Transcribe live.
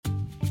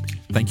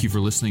Thank you for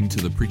listening to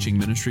the preaching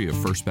ministry of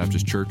First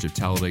Baptist Church of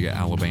Talladega,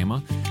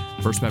 Alabama.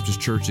 First Baptist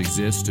Church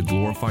exists to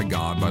glorify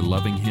God by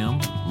loving Him,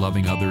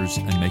 loving others,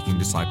 and making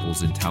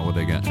disciples in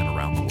Talladega and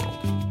around the world.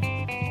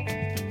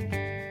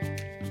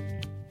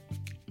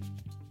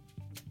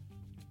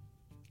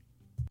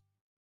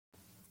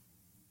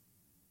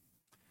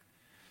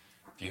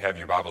 If you have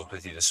your Bibles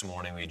with you this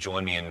morning, will you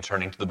join me in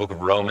turning to the book of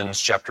Romans,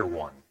 chapter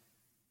 1.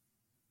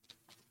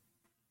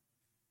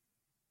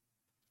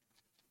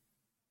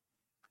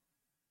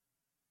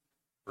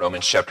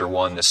 Romans chapter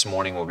 1 this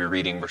morning, we'll be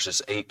reading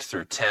verses 8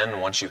 through 10.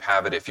 Once you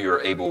have it, if you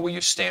are able, will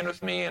you stand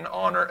with me in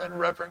honor and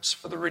reverence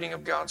for the reading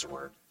of God's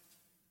Word?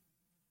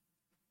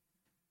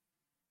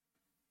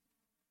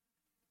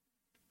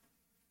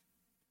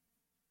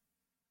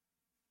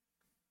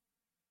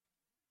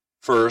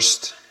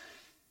 First,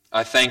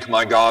 I thank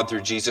my God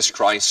through Jesus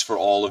Christ for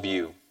all of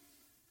you,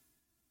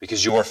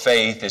 because your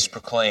faith is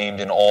proclaimed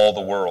in all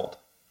the world.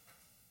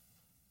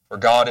 For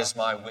God is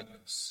my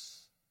witness,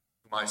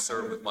 I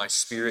serve with my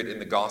spirit in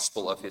the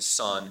gospel of His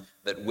Son,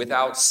 that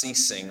without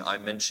ceasing I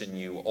mention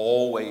you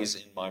always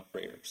in my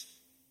prayers,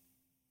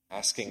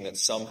 asking that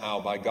somehow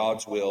by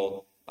God's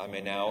will I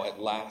may now at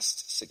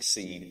last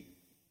succeed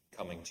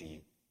coming to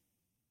you.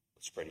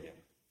 Let's pray together.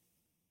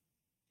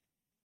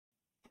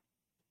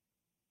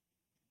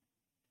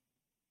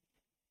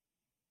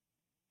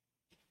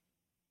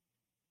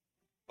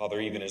 Father,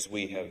 even as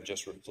we have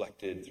just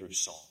reflected through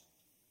song,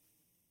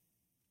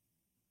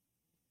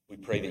 we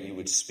pray that you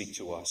would speak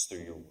to us through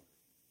your word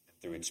and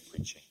through its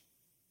preaching.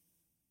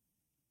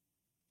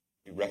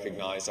 We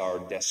recognize our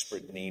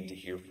desperate need to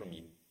hear from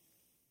you,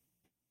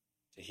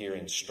 to hear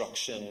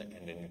instruction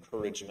and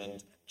encouragement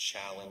and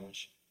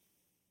challenge.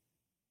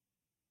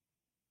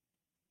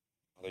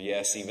 Father,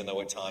 yes, even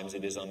though at times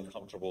it is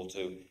uncomfortable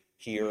to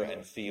hear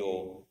and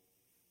feel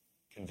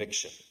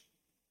conviction,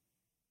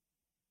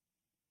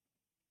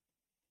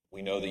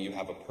 we know that you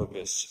have a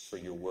purpose for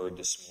your word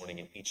this morning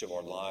in each of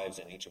our lives,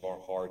 in each of our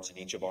hearts, in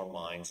each of our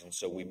minds. And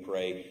so we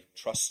pray,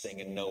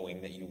 trusting and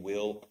knowing that you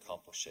will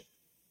accomplish it.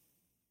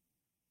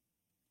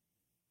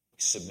 We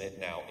submit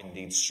now,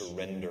 indeed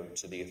surrender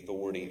to the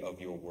authority of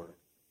your word.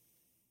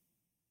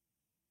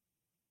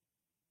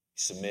 We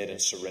submit and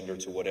surrender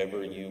to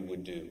whatever you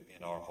would do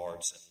in our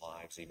hearts and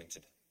lives even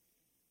today.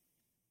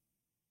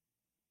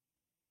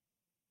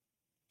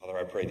 Father,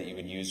 I pray that you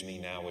would use me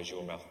now as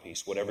your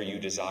mouthpiece. Whatever you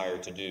desire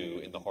to do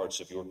in the hearts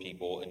of your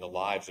people, in the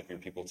lives of your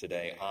people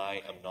today,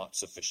 I am not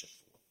sufficient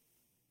for,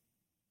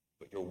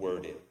 but your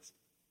word is.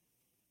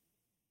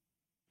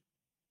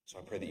 So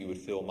I pray that you would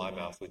fill my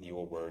mouth with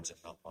your words and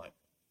not mine.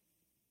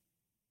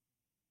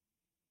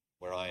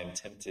 Where I am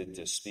tempted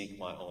to speak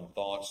my own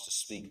thoughts, to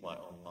speak my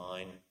own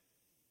mind,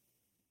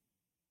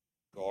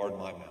 guard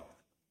my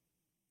mouth.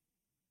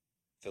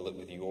 Fill it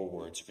with your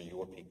words for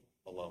your people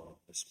alone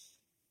this morning.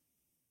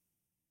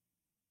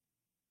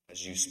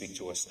 As you speak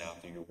to us now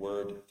through your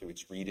word, through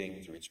its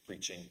reading, through its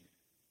preaching,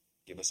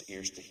 give us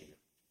ears to hear.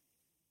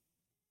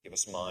 Give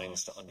us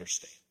minds to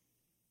understand.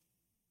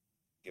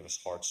 Give us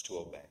hearts to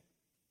obey.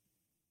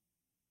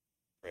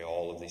 Pray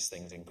all of these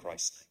things in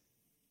Christ's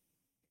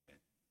name. Amen.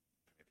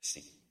 Be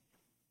seated.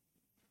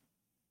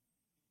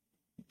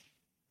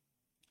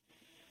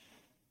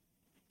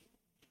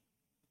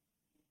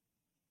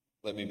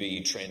 Let me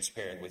be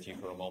transparent with you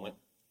for a moment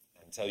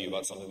and tell you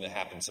about something that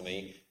happened to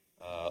me.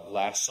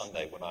 Last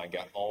Sunday when I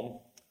got home,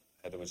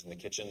 Heather was in the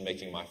kitchen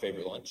making my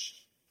favorite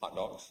lunch, hot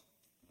dogs,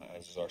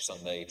 as is our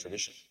Sunday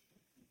tradition.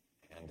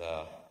 And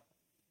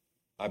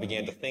I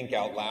began to think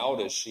out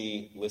loud as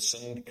she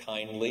listened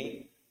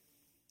kindly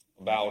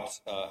about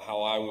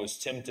how I was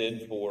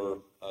tempted for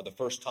the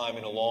first time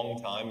in a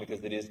long time,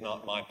 because it is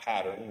not my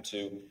pattern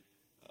to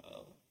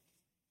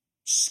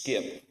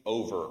skip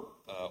over,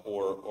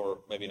 or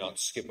maybe not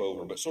skip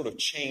over, but sort of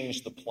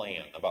change the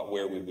plan about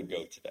where we would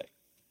go today.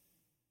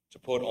 To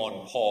put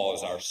on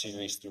pause our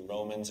series through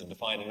Romans and to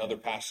find another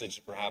passage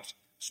that perhaps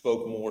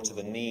spoke more to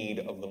the need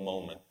of the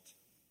moment.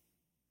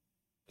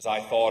 As I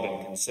thought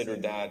and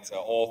considered that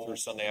all through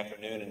Sunday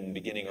afternoon and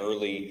beginning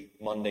early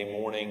Monday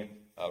morning,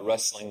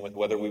 wrestling with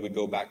whether we would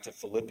go back to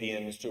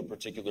Philippians, to a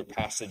particular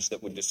passage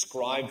that would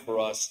describe for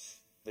us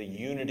the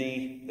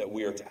unity that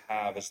we are to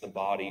have as the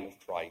body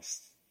of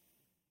Christ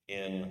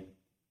in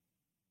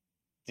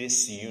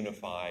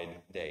disunified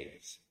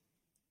days.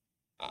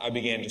 I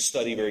began to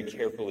study very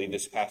carefully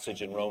this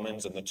passage in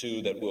Romans and the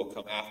two that will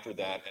come after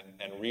that,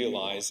 and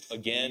realized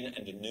again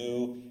and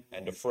anew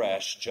and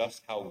afresh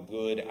just how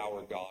good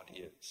our God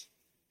is,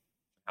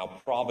 how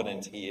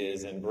provident He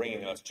is in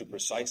bringing us to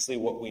precisely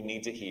what we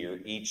need to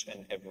hear each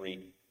and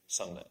every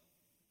Sunday.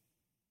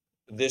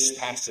 This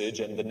passage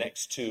and the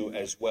next two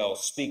as well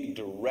speak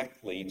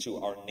directly to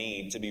our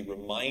need to be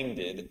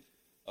reminded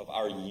of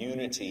our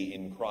unity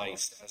in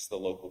Christ as the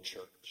local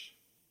church.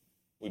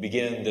 We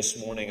begin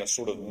this morning a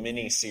sort of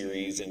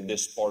mini-series in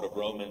this part of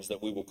Romans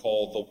that we will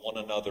call the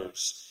One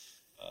Another's.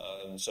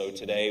 And so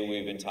today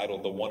we've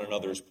entitled the One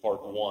Another's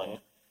Part 1,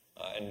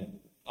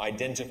 and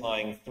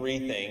identifying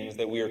three things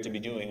that we are to be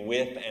doing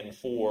with and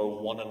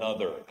for one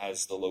another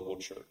as the local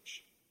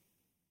church.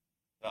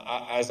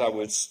 As I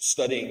was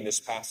studying this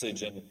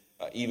passage, and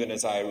even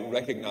as I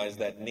recognized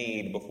that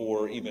need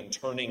before even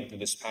turning to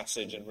this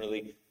passage and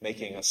really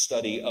making a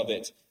study of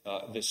it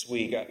this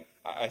week,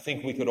 I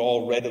think we could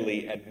all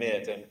readily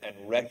admit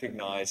and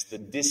recognize the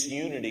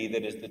disunity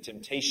that is the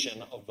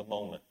temptation of the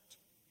moment.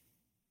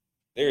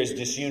 There is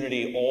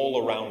disunity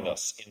all around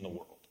us in the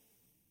world.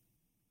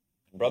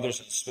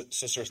 Brothers and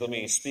sisters, let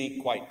me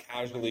speak quite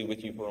casually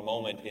with you for a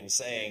moment in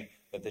saying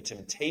that the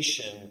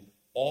temptation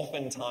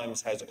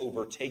oftentimes has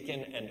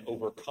overtaken and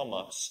overcome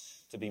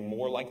us to be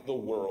more like the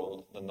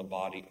world than the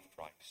body of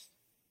Christ.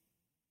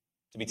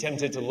 To be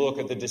tempted to look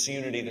at the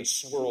disunity that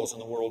swirls in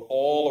the world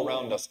all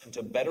around us and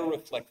to better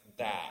reflect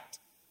that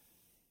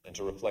than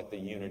to reflect the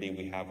unity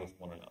we have with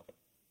one another.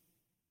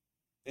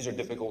 These are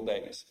difficult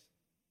days.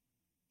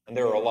 And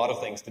there are a lot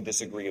of things to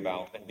disagree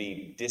about and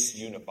be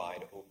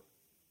disunified over.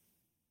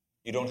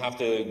 You don't have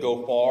to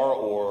go far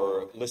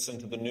or listen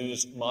to the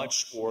news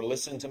much or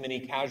listen to many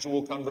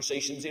casual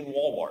conversations in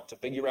Walmart to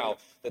figure out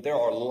that there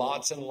are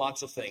lots and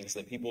lots of things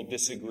that people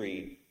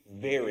disagree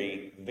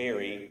very,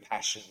 very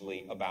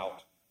passionately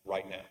about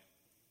right now,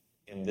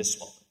 in this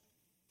moment,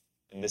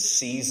 in this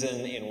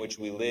season in which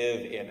we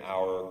live, in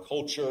our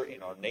culture,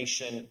 in our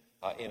nation,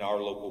 in our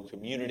local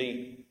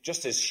community,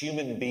 just as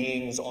human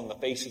beings on the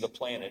face of the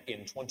planet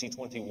in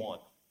 2021.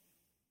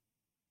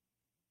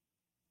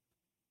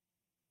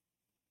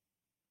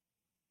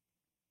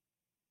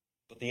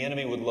 But the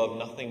enemy would love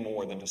nothing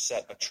more than to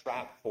set a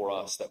trap for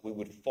us that we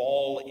would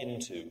fall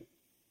into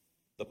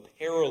the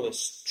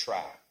perilous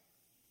trap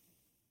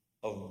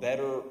of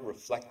better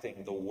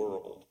reflecting the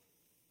world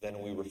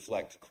than we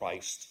reflect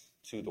Christ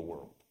to the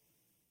world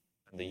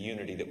and the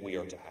unity that we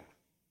are to have.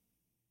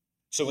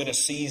 So in a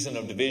season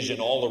of division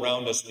all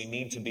around us, we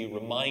need to be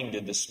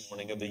reminded this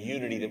morning of the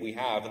unity that we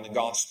have in the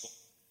gospel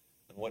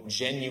and what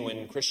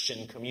genuine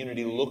Christian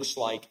community looks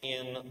like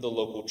in the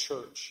local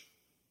church.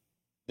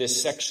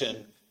 This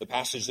section, the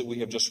passage that we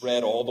have just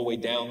read all the way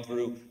down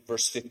through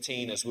verse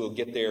 15, as we'll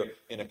get there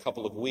in a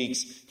couple of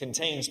weeks,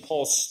 contains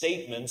Paul's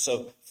statements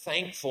of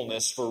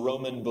thankfulness for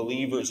Roman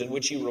believers, in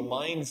which he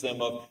reminds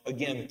them of,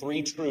 again,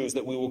 three truths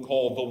that we will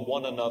call the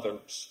one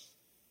another's.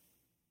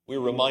 We're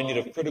reminded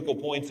of critical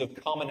points of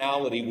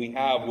commonality we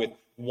have with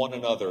one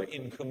another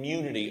in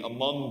community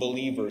among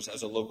believers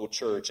as a local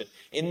church. And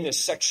in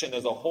this section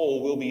as a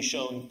whole, we'll be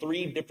shown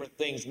three different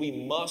things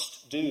we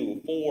must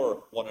do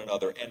for one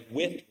another and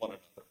with one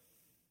another,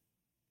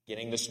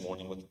 beginning this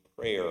morning with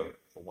prayer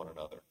for one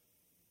another.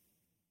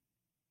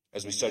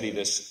 As we study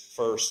this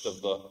first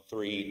of the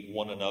three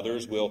one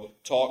another's, we'll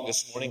talk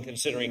this morning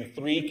considering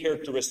three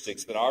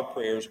characteristics that our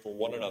prayers for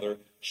one another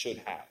should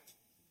have.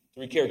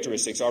 Three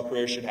characteristics our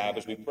prayers should have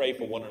as we pray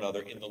for one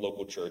another in the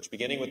local church.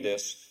 Beginning with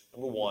this,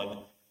 number one,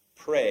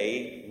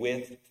 pray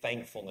with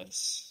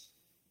thankfulness.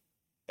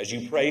 As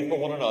you pray for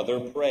one another,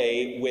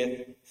 pray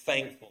with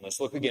thankfulness.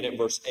 Look again at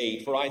verse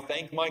 8. For I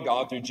thank my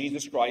God through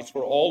Jesus Christ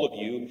for all of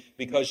you,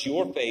 because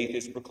your faith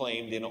is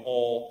proclaimed in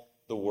all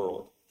the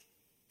world.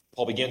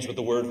 Paul begins with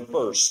the word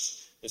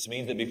first. This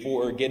means that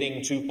before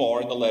getting too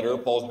far in the letter,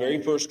 Paul's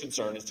very first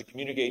concern is to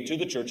communicate to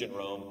the church in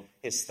Rome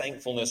his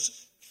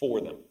thankfulness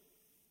for them.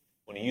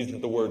 When he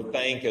uses the word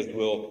thank, as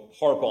we'll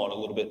harp on a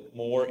little bit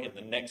more in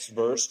the next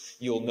verse,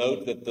 you'll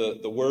note that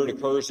the word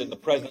occurs in the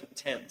present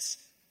tense.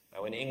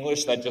 Now, in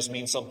English, that just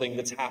means something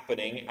that's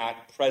happening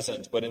at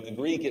present. But in the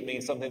Greek, it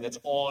means something that's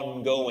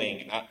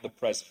ongoing at the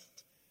present.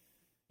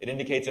 It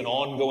indicates an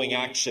ongoing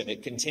action.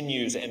 It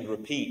continues and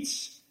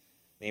repeats.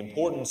 The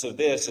importance of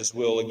this, as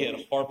we'll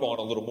again harp on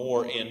a little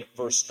more in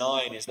verse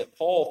 9, is that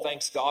Paul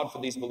thanks God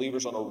for these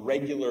believers on a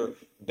regular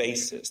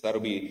basis. That'll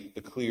be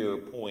the clear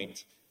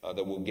point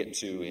that we'll get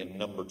to in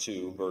number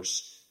 2,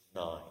 verse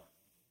 9.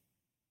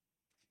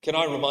 Can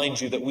I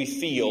remind you that we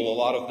feel a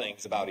lot of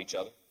things about each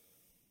other?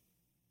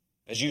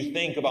 As you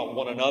think about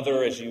one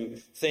another, as you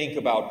think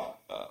about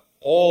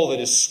all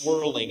that is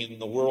swirling in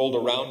the world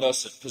around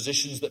us and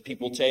positions that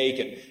people take,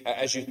 and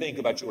as you think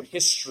about your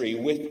history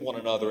with one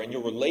another and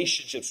your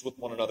relationships with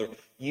one another,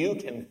 you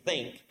can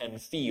think and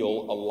feel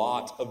a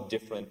lot of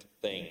different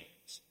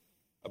things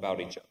about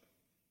each other.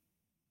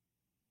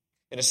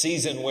 In a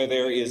season where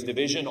there is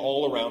division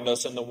all around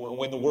us and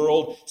when the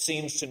world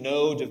seems to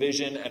know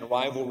division and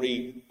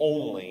rivalry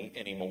only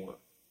anymore,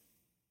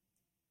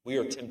 we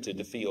are tempted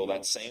to feel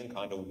that same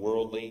kind of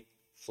worldly,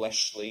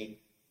 fleshly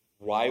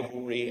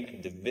rivalry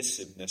and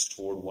divisiveness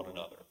toward one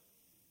another.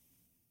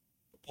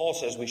 But Paul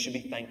says we should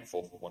be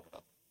thankful for one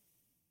another.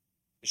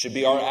 It should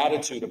be our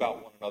attitude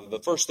about one another.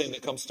 The first thing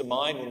that comes to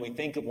mind when we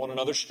think of one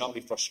another should not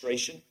be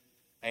frustration,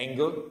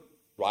 anger,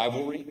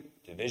 rivalry,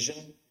 division.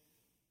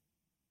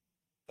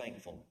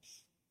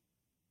 Thankfulness.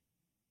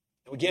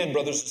 Now again,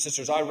 brothers and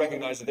sisters, I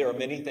recognize that there are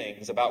many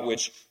things about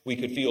which we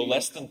could feel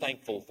less than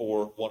thankful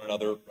for one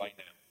another right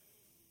now.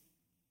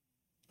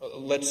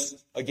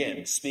 Let's,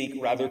 again,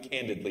 speak rather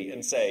candidly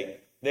and say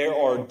there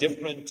are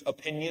different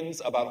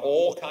opinions about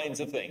all kinds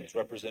of things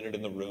represented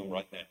in the room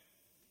right now.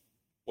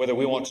 Whether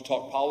we want to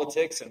talk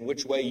politics and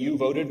which way you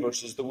voted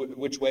versus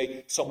which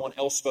way someone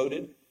else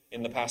voted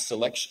in the past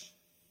election.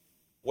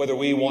 Whether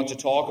we want to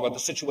talk about the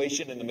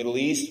situation in the Middle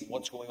East and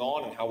what's going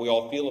on and how we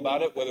all feel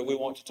about it, whether we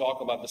want to talk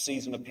about the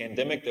season of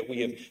pandemic that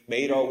we have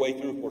made our way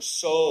through for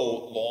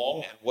so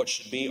long and what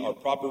should be our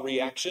proper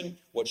reaction,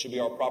 what should be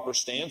our proper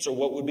stance, or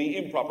what would be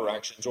improper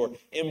actions or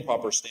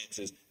improper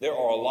stances. There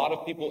are a lot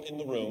of people in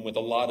the room with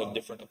a lot of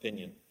different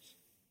opinions.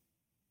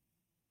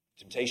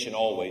 Temptation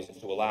always is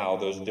to allow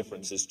those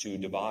differences to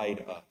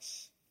divide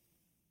us.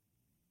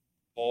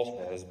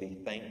 Paul says, be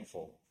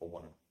thankful for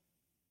one another.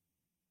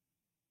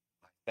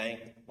 I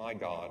thank my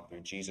God through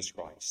Jesus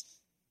Christ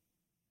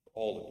for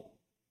all of you.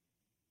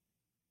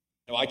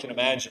 Now, I can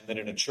imagine that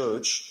in a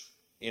church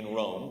in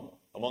Rome,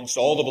 amongst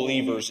all the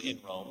believers in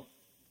Rome,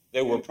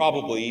 there were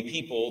probably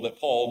people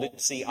that Paul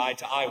didn't see eye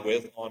to eye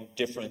with on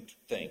different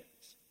things.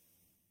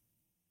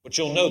 But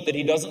you'll note that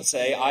he doesn't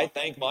say, I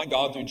thank my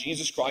God through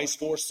Jesus Christ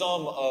for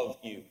some of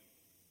you.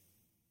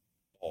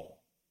 All.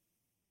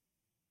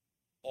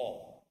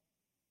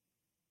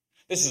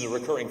 This is a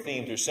recurring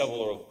theme through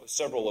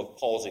several of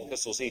Paul's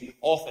epistles. He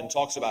often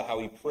talks about how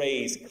he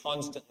prays,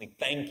 constantly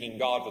thanking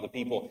God for the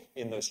people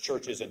in those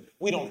churches. And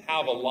we don't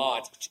have a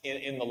lot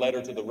in the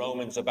letter to the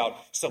Romans about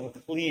some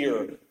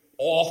clear,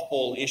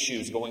 awful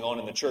issues going on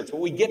in the church. But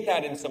we get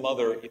that in some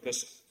other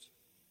epistles.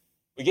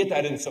 We get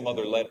that in some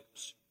other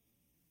letters.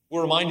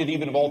 We're reminded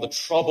even of all the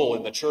trouble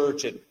in the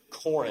church at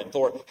Corinth,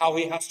 or how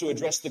he has to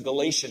address the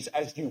Galatians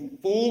as you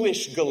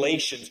foolish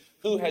Galatians,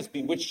 who has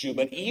bewitched you?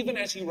 But even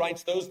as he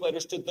writes those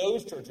letters to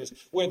those churches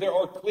where there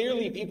are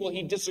clearly people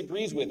he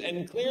disagrees with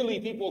and clearly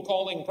people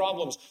calling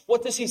problems,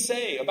 what does he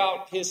say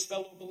about his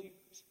fellow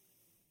believers?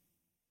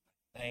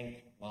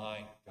 Thank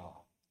my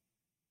God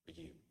for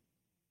you,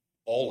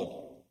 all of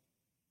you,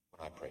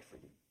 when I pray for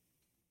you.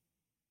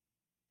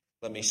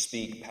 Let me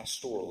speak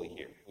pastorally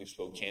here. We've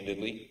spoke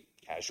candidly,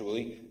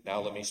 casually.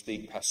 Now let me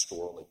speak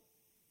pastorally.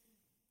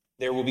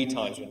 There will be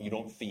times when you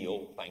don't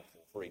feel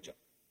thankful for each other.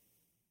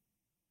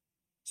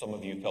 Some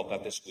of you felt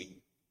that this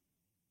week.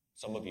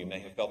 Some of you may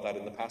have felt that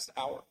in the past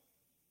hour.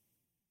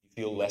 You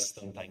feel less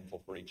than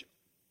thankful for each other.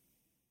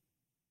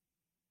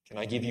 Can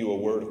I give you a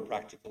word of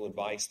practical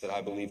advice that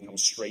I believe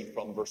comes straight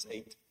from verse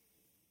 8?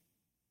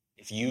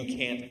 If you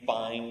can't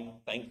find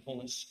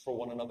thankfulness for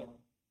one another,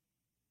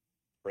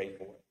 pray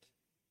for it.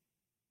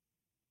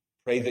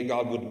 Pray that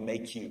God would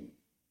make you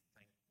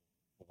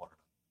thankful for one another.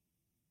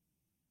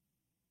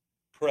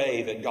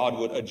 Pray that God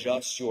would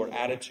adjust your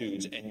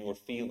attitudes and your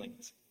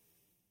feelings.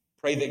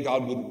 Pray that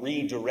God would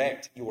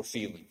redirect your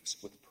feelings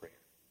with prayer.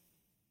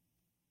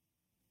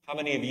 How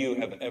many of you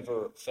have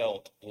ever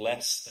felt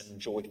less than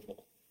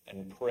joyful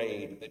and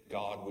prayed that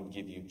God would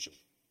give you joy?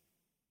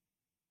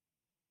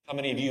 How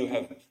many of you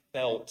have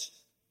felt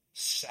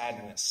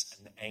sadness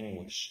and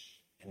anguish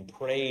and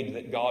prayed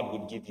that God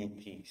would give you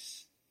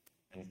peace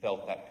and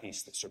felt that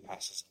peace that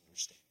surpasses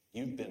understanding?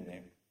 You've been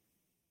there.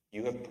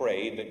 You have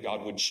prayed that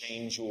God would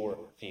change your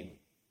feelings.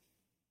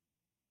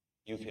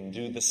 You can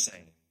do the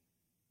same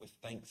with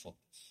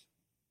thankfulness.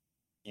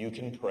 You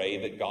can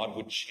pray that God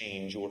would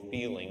change your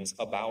feelings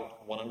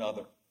about one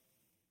another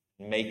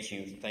and make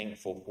you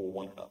thankful for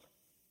one another.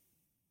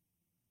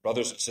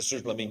 Brothers and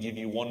sisters, let me give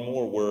you one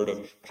more word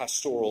of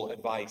pastoral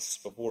advice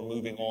before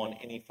moving on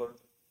any further.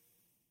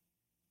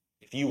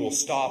 If you will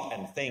stop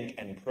and think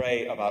and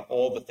pray about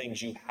all the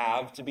things you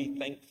have to be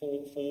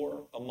thankful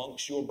for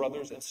amongst your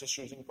brothers and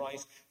sisters in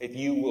Christ, if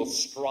you will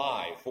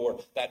strive for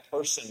that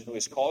person who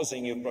is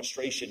causing you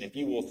frustration, if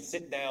you will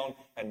sit down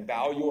and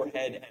bow your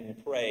head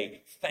and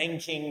pray,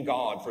 thanking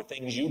God for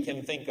things you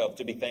can think of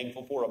to be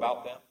thankful for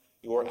about them,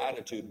 your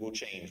attitude will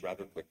change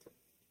rather quickly.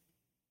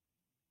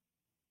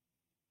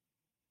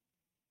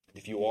 And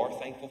if you are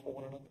thankful for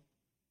one another,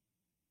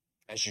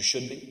 as you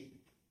should be,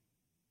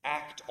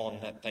 act on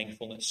that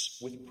thankfulness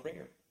with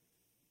prayer.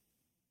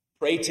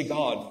 Pray to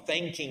God,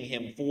 thanking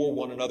Him for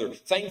one another.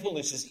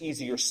 Thankfulness is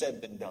easier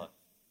said than done.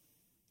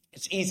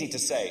 It's easy to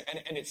say,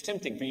 and it's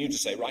tempting for you to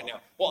say right now,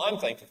 well, I'm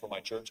thankful for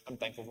my church. I'm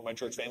thankful for my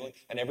church family.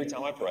 And every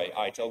time I pray,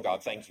 I tell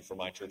God, thank you for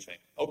my church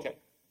family. Okay.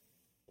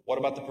 What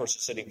about the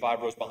person sitting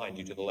 5 rows behind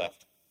you to the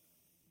left?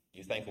 Are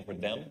you thankful for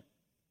them?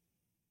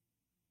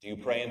 Do you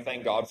pray and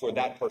thank God for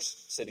that person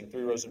sitting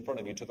 3 rows in front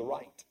of you to the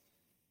right?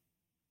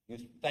 You're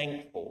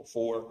thankful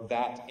for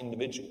that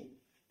individual.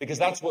 Because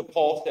that's what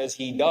Paul says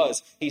he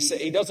does.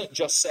 He doesn't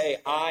just say,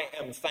 I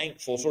am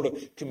thankful, sort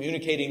of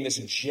communicating this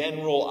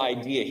general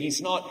idea.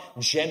 He's not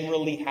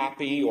generally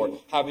happy or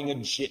having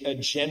a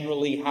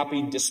generally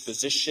happy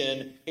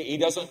disposition. He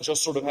doesn't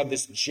just sort of have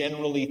this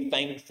generally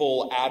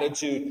thankful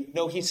attitude.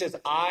 No, he says,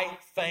 I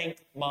thank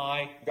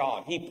my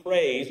God. He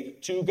prays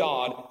to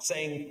God,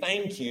 saying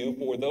thank you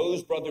for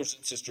those brothers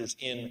and sisters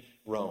in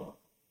Rome.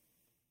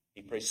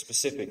 He prays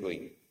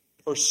specifically,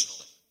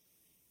 personally,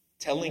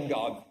 telling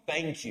God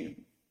thank you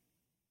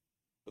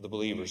for the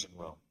believers in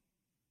Rome.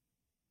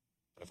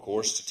 And of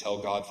course, to tell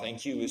God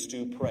thank you is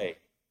to pray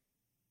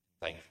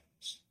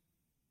thankfulness.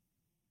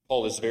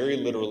 Paul is very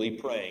literally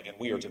praying, and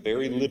we are to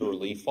very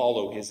literally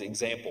follow his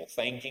example,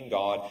 thanking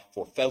God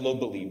for fellow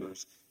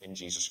believers in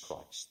Jesus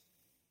Christ.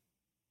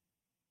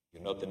 You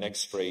note the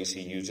next phrase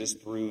he uses,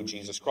 through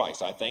Jesus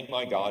Christ. I thank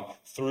my God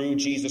through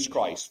Jesus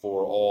Christ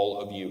for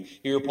all of you.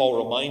 Here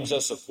Paul reminds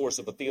us, of course,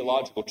 of a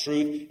theological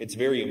truth. It's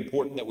very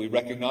important that we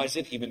recognize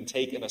it, even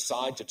take an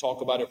aside to talk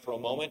about it for a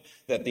moment,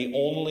 that the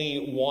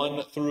only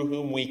one through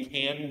whom we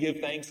can give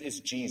thanks is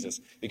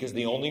Jesus. Because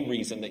the only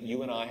reason that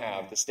you and I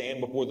have to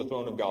stand before the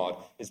throne of God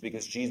is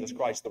because Jesus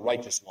Christ, the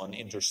righteous one,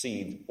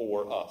 intercedes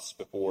for us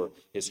before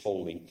his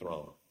holy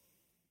throne.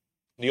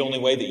 The only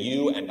way that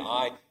you and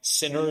I,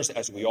 sinners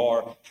as we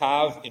are,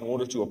 have in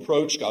order to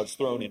approach God's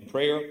throne in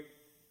prayer,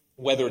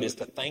 whether it is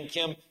to thank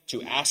him,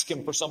 to ask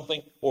him for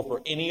something, or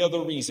for any other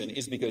reason,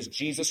 is because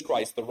Jesus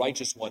Christ, the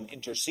righteous one,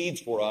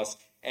 intercedes for us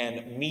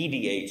and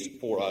mediates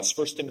for us.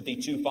 1 Timothy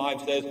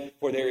 2:5 says,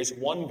 for there is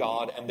one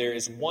God and there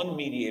is one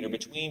mediator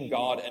between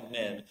God and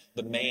men,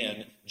 the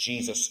man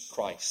Jesus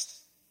Christ.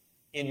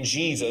 In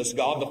Jesus,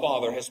 God the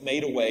Father has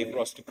made a way for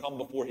us to come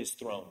before his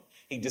throne.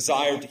 He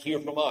desired to hear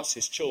from us,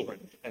 his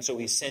children, and so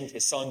he sent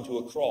his Son to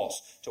a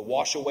cross to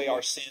wash away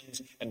our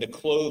sins and to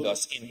clothe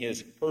us in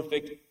his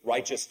perfect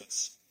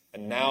righteousness.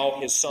 And now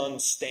his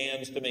Son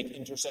stands to make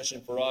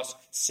intercession for us,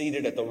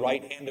 seated at the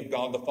right hand of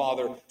God the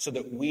Father, so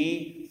that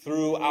we,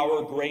 through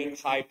our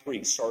great high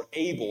priest, are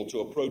able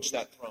to approach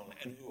that throne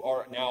and who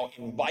are now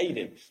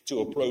invited to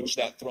approach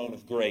that throne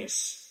of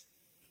grace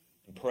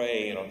and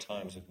pray in our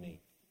times of need.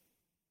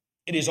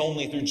 It is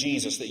only through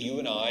Jesus that you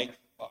and I,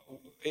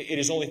 it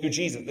is only through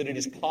Jesus that it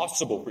is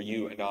possible for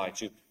you and I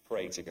to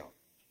pray to God.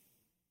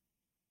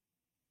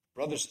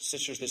 Brothers and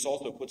sisters, this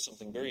also puts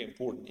something very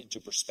important into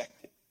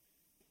perspective.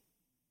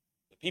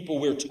 The people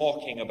we're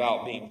talking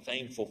about being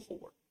thankful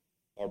for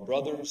are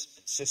brothers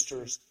and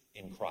sisters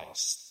in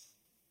Christ.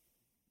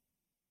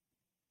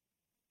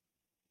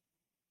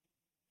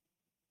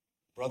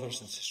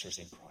 Brothers and sisters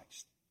in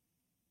Christ.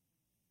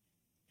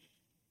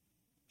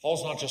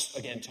 Paul's not just,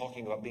 again,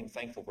 talking about being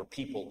thankful for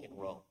people in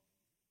Rome.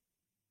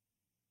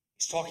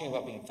 He's talking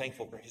about being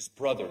thankful for his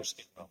brothers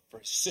in Rome, for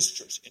his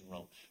sisters in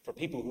Rome, for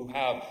people who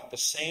have the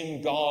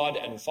same God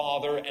and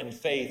Father and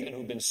faith and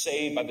who've been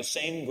saved by the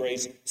same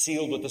grace,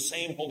 sealed with the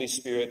same Holy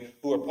Spirit,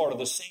 who are part of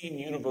the same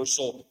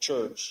universal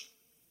church.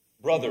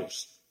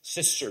 Brothers,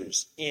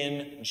 sisters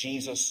in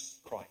Jesus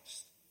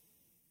Christ.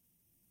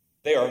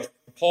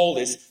 Paul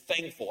is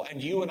thankful,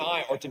 and you and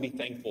I are to be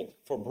thankful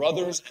for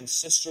brothers and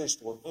sisters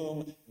for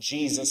whom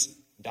Jesus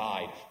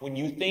died. When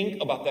you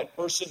think about that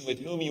person with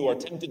whom you are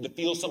tempted to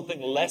feel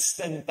something less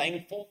than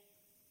thankful,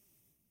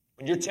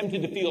 when you're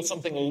tempted to feel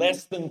something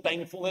less than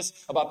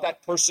thankfulness about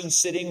that person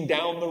sitting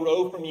down the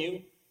row from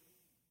you,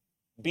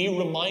 be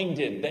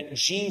reminded that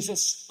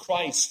Jesus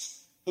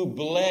Christ, who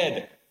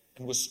bled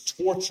and was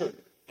tortured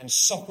and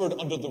suffered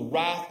under the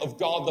wrath of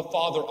God the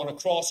Father on a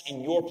cross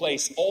in your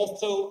place,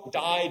 also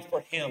died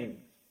for him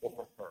or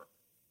for her.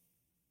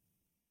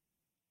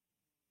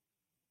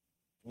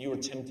 And you are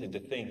tempted to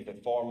think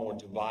that far more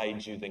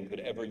divides you than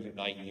could ever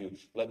unite you.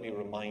 Let me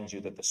remind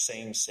you that the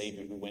same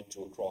Savior who went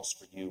to a cross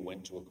for you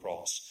went to a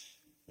cross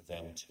for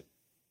them too.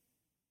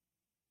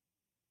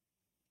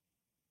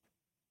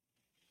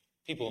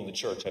 People in the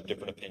church have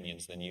different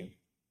opinions than you.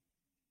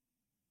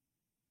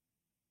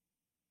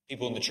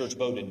 People in the church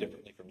voted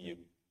differently from you.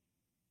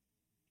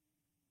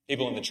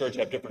 People in the church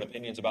have different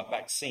opinions about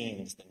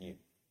vaccines than you.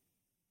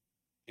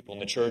 People in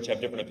the church have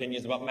different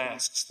opinions about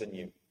masks than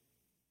you.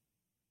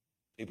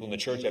 People in the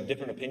church have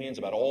different opinions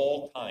about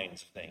all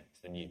kinds of things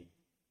than you.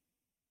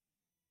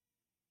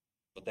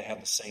 But they have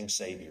the same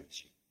Savior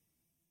as you.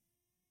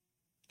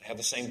 They have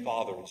the same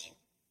Father as you.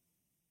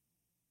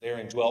 They are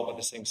indwelt by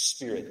the same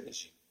Spirit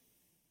as you.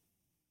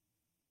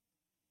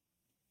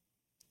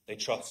 They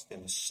trust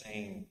in the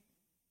same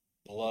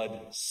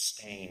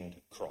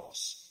blood-stained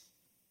cross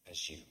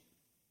as you.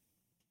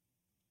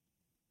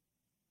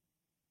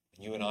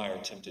 And you and I are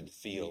tempted to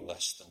feel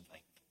less than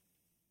thankful.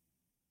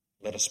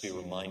 Let us be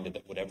reminded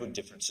that whatever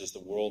differences the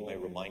world may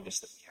remind us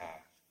that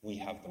we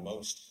have the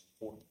most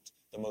important,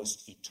 the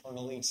most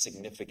eternally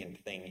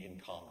significant thing in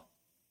common.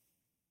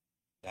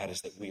 That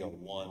is that we are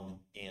one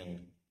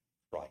in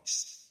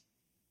Christ.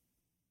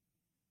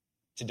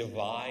 To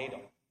divide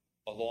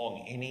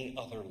along any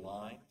other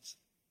lines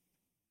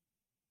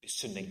is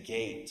to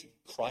negate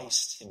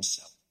Christ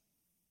himself,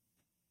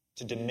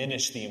 to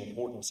diminish the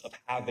importance of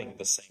having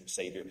the same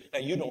Savior. Now,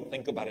 you don't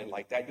think about it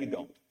like that. You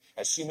don't.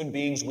 As human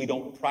beings, we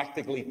don't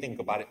practically think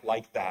about it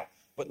like that.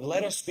 But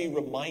let us be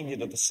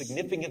reminded of the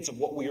significance of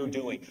what we are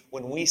doing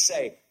when we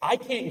say, I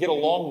can't get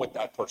along with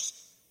that person.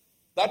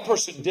 That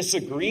person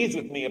disagrees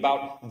with me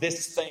about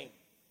this thing.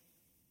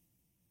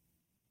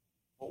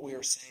 What we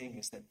are saying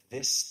is that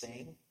this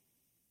thing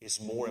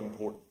is more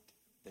important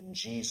than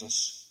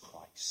Jesus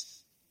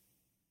Christ.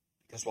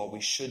 Because while we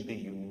should be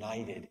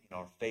united in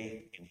our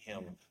faith in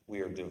him,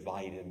 we are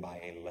divided by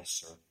a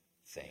lesser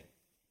thing.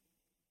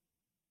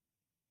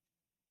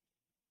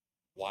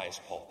 Why is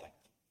Paul thankful?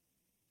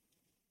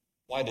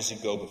 Why does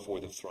he go before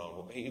the throne?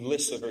 Well, he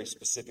lists a very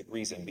specific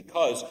reason.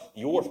 Because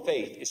your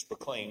faith is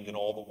proclaimed in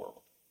all the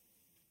world.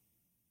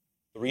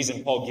 The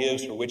reason Paul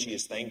gives for which he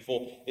is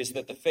thankful is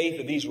that the faith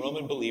of these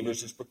Roman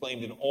believers is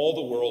proclaimed in all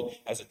the world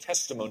as a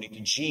testimony to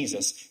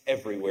Jesus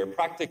everywhere.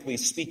 Practically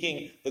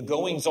speaking, the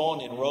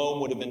goings-on in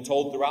Rome would have been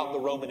told throughout the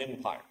Roman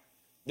Empire.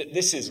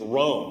 This is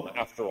Rome,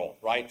 after all,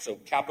 right? So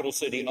capital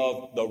city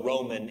of the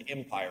Roman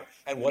Empire.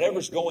 And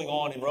whatever's going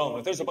on in Rome,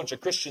 if there's a bunch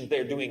of Christians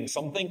there doing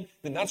something,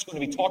 then that's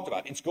going to be talked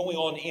about. It's going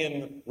on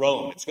in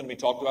Rome. It's going to be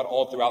talked about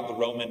all throughout the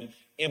Roman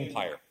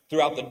Empire.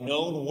 Throughout the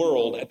known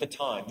world at the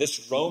time,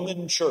 this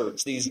Roman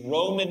church, these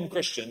Roman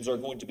Christians are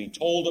going to be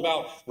told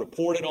about,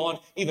 reported on,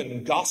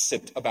 even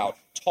gossiped about,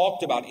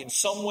 talked about in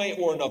some way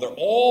or another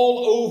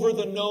all over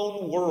the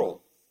known world.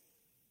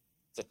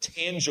 It's a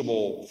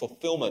tangible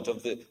fulfillment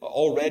of the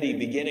already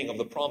beginning of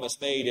the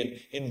promise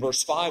made in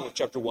verse 5 of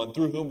chapter 1,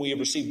 through whom we have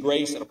received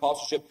grace and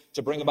apostleship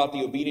to bring about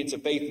the obedience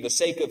of faith for the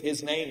sake of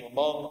his name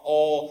among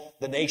all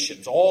the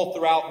nations. All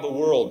throughout the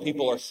world,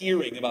 people are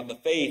hearing about the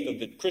faith of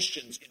the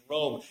Christians in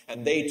Rome,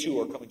 and they too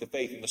are coming to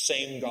faith in the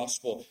same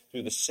gospel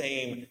through the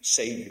same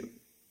Savior.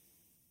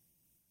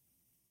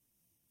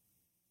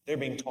 They're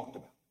being talked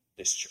about,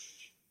 this church.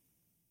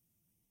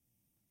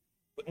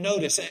 But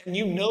notice, and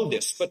you know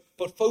this, but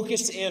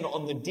focus in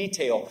on the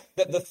detail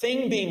that the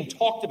thing being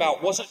talked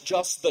about wasn't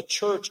just the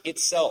church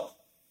itself.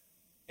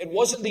 It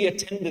wasn't the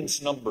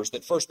attendance numbers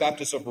that First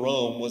Baptist of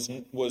Rome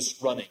was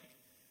running.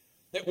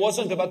 It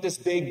wasn't about this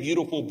big,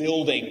 beautiful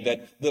building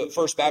that the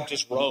First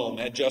Baptist Rome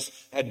had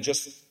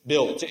just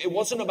built. It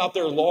wasn't about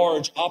their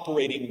large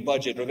operating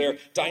budget or their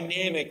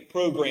dynamic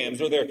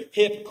programs or their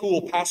hip,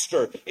 cool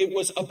pastor. It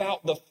was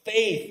about the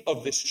faith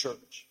of this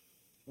church.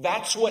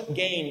 That's what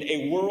gained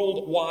a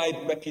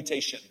worldwide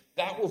reputation.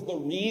 That was the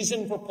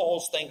reason for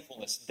Paul's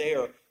thankfulness,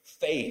 their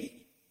faith.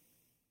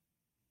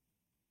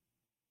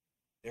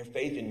 Their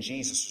faith in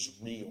Jesus was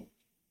real.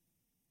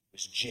 It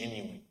was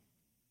genuine.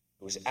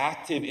 It was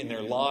active in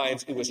their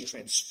lives. It was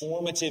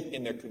transformative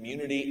in their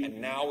community. And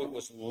now it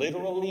was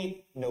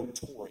literally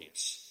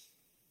notorious.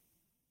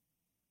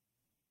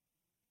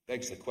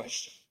 Begs the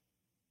question,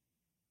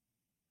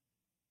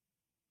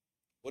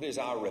 what is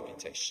our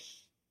reputation?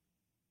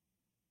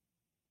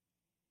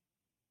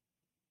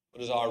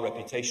 What is our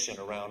reputation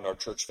around our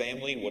church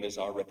family? What is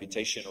our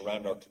reputation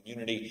around our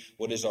community?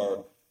 What is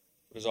our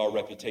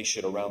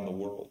reputation around the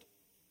world?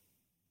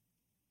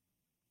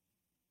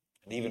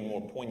 And even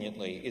more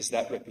poignantly, is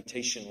that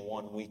reputation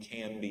one we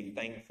can be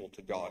thankful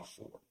to God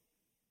for?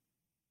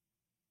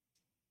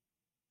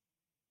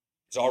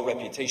 Is our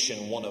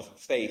reputation one of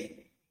faith,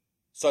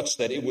 such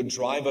that it would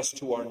drive us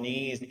to our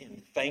knees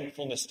in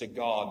thankfulness to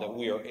God that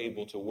we are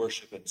able to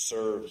worship and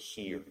serve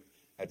here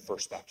at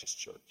First Baptist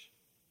Church?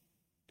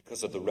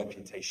 Because of the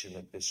reputation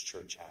that this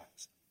church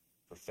has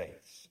for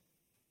faith.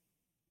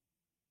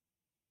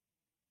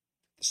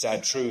 The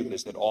sad truth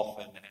is that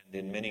often, and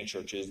in many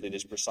churches, it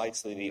is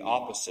precisely the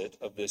opposite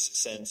of this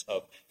sense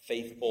of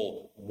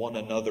faithful one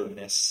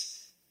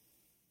anotherness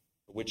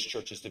for which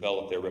churches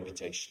develop their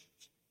reputations.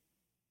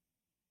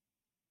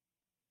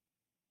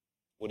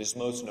 What is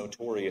most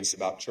notorious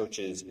about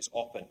churches is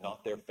often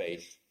not their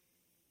faith,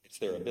 it's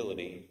their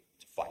ability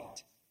to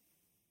fight.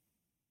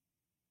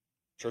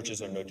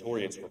 Churches are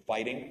notorious for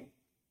fighting.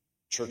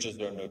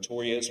 Churches are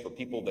notorious for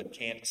people that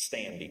can't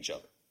stand each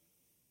other.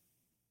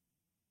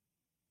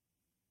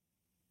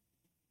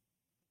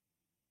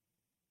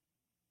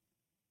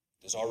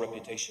 Does our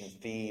reputation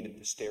feed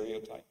the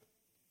stereotype?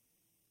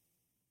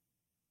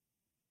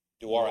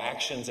 Do our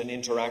actions and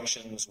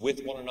interactions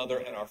with one another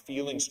and our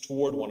feelings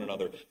toward one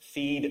another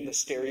feed the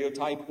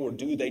stereotype, or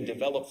do they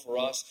develop for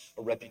us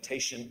a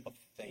reputation of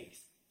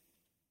faith,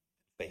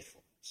 faithfulness?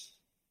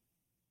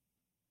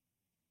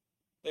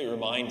 Let me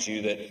remind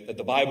you that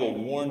the Bible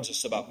warns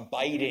us about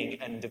biting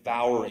and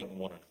devouring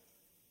one another.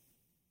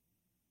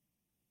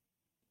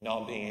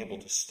 Not being able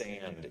to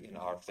stand in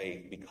our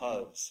faith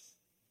because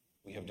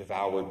we have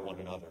devoured one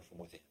another from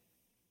within.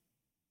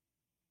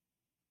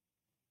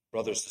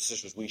 Brothers and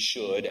sisters, we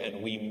should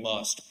and we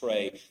must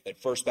pray that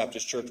First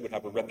Baptist Church would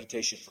have a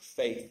reputation for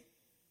faith.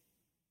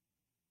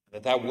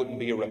 And that wouldn't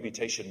be a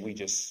reputation we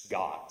just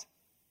got.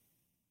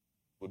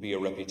 It would be a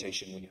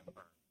reputation we have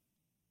earned.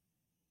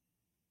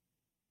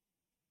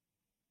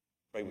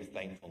 Pray with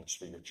thankfulness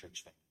for your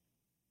church family.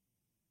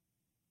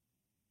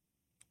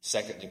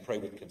 Secondly, pray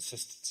with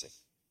consistency.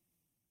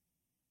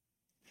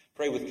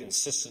 Pray with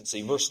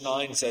consistency. Verse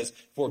 9 says,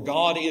 "For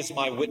God is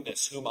my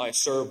witness, whom I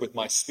serve with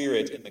my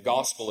spirit in the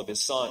gospel of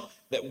his Son,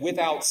 that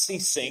without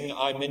ceasing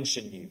I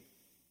mention you."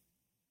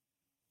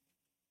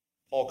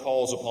 Paul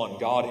calls upon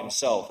God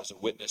himself as a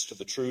witness to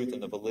the truth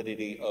and the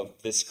validity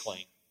of this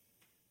claim.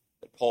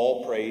 That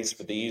Paul prays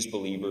for these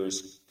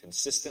believers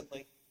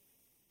consistently,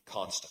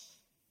 constantly.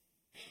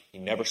 He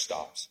never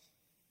stops.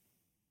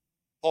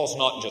 Paul's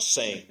not just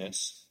saying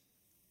this.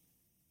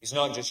 He's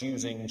not just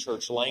using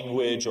church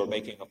language or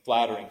making a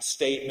flattering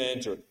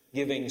statement or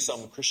giving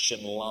some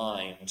Christian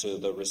line to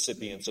the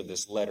recipients of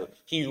this letter.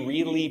 He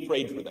really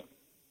prayed for them.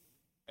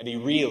 And he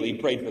really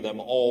prayed for them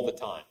all the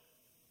time.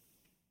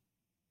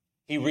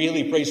 He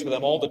really prays for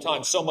them all the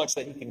time, so much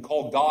that he can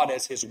call God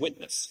as his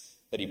witness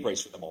that he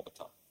prays for them all the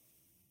time.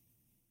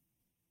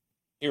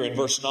 Here in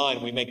verse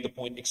 9, we make the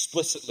point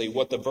explicitly.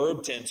 What the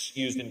verb tense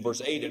used in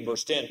verse 8 and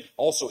verse 10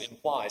 also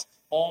implies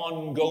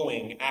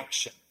ongoing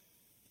action.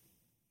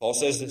 Paul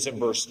says this in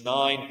verse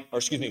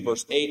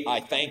 8,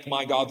 I thank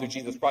my God through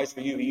Jesus Christ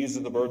for you. He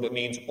uses the verb that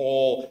means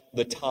all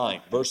the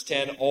time. Verse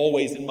 10,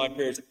 always in my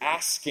prayers,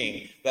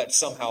 asking that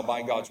somehow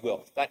by God's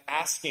will. That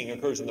asking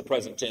occurs in the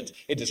present tense.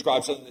 It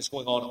describes something that's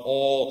going on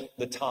all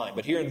the time.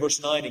 But here in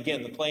verse 9,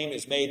 again, the claim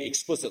is made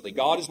explicitly.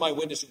 God is my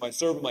witness, whom I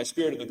serve in my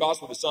spirit in the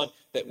gospel of his Son,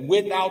 that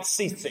without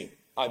ceasing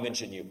I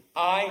mention you.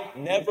 I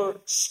never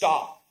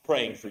stop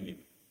praying for you.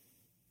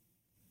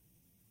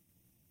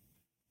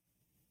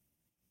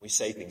 We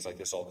say things like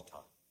this all the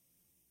time.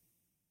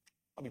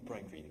 I'll be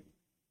praying for you.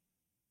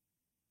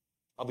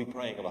 I'll be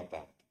praying about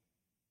that.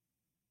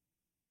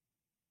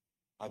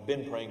 I've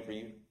been praying for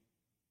you.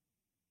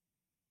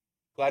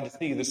 Glad to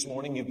see you this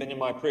morning. You've been in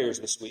my prayers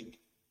this week.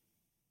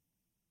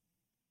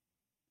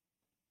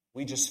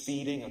 We just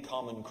feeding a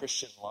common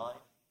Christian line?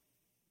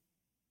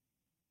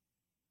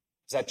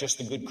 Is that just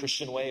a good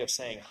Christian way of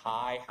saying,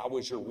 hi, how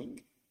was your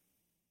week?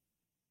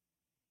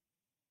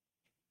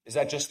 Is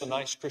that just a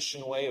nice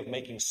Christian way of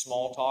making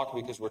small talk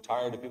because we're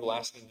tired of people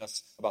asking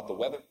us about the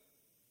weather?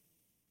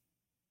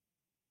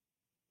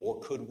 Or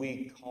could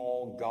we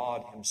call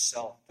God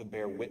himself to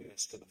bear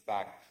witness to the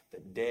fact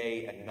that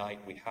day and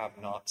night we have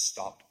not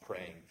stopped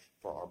praying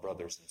for our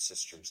brothers and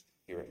sisters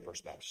here at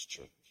First Baptist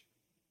Church?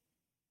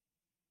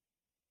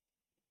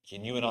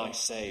 Can you and I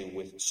say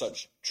with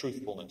such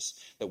truthfulness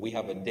that we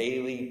have a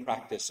daily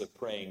practice of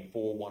praying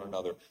for one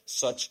another,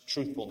 such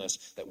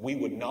truthfulness that we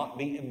would not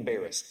be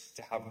embarrassed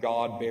to have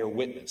God bear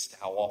witness to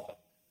how often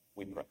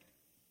we pray?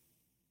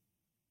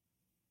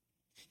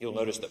 You'll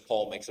notice that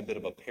Paul makes a bit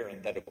of a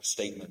parenthetical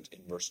statement in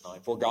verse 9.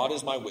 For God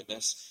is my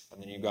witness,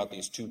 and then you've got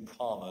these two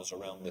commas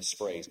around this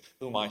phrase,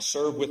 whom I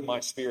serve with my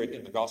spirit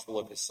in the gospel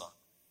of his Son.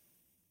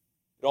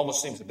 It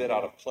almost seems a bit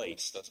out of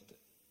place, doesn't it?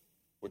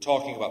 We're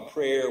talking about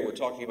prayer. We're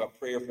talking about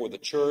prayer for the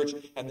church.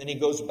 And then he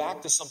goes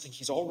back to something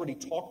he's already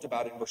talked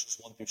about in verses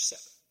 1 through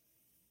 7.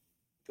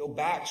 Go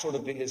back sort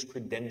of to his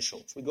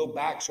credentials. We go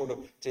back sort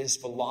of to his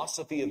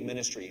philosophy of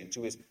ministry and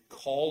to his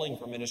calling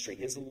for ministry,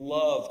 his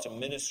love to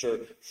minister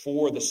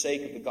for the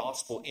sake of the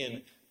gospel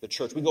in the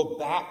church. We go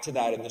back to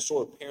that in this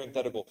sort of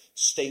parenthetical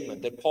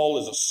statement that Paul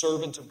is a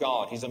servant of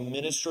God. He's a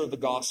minister of the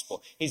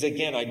gospel. He's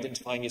again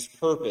identifying his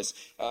purpose,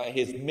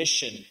 his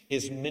mission,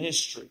 his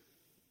ministry.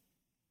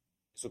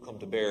 This will come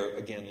to bear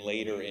again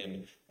later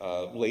in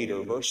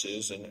later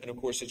verses. And of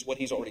course, it's what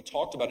he's already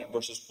talked about in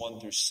verses 1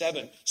 through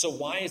 7. So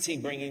why is he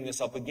bringing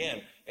this up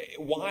again?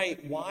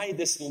 Why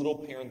this little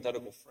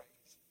parenthetical phrase?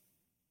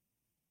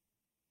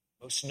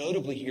 Most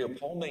notably here,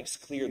 Paul makes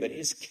clear that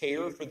his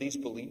care for these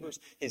believers,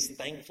 his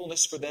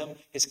thankfulness for them,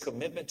 his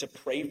commitment to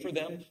pray for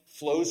them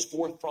flows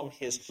forth from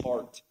his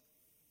heart.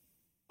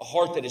 A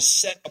heart that is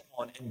set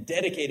upon and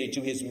dedicated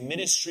to his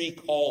ministry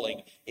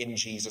calling in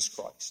Jesus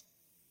Christ.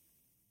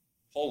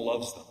 Paul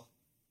loves them.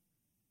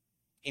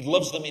 He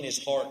loves them in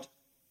his heart.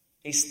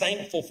 He's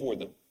thankful for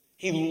them.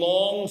 He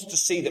longs to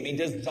see them. He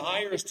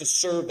desires to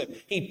serve them.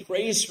 He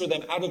prays for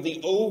them out of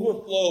the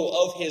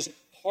overflow of his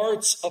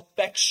heart's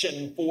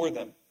affection for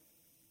them.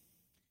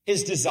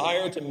 His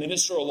desire to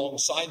minister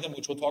alongside them,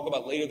 which we'll talk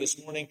about later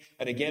this morning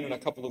and again in a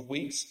couple of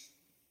weeks,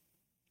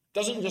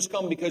 doesn't just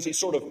come because he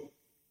sort of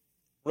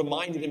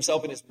reminded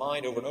himself in his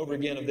mind over and over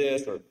again of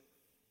this or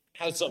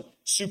has some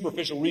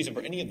superficial reason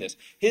for any of this.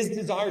 His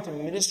desire to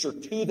minister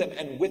to them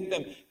and with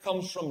them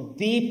comes from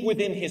deep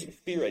within his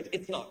spirit.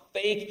 It's not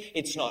fake.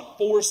 It's not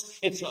forced.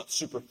 It's not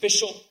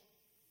superficial.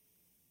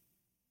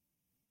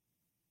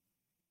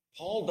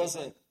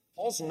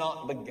 Paul's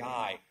not the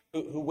guy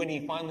who when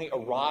he finally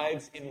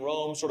arrives in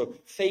Rome, sort of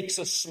fakes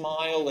a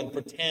smile and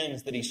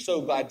pretends that he's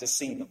so glad to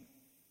see them.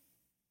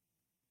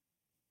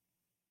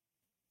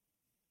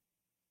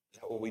 Is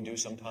that what we do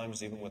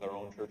sometimes, even with our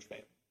own church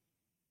family?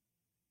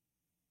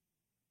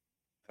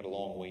 Had a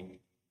long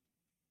week.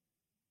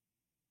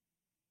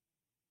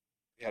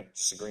 We had a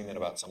disagreement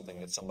about something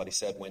that somebody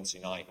said Wednesday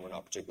night, and we're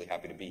not particularly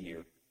happy to be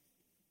here.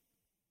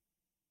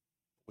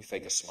 We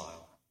fake a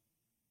smile.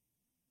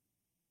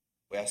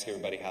 We ask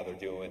everybody how they're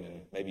doing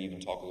and maybe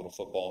even talk a little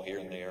football here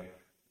and there.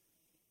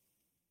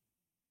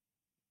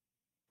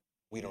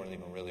 We don't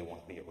even really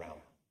want to be around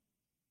them.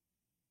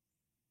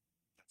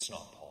 That's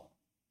not Paul.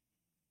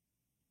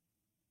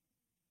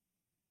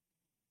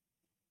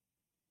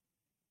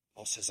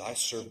 Paul says, I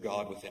serve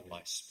God within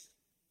my spirit.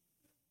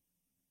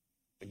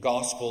 The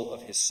gospel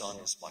of his Son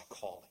is my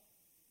calling.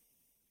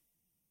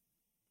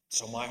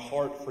 So my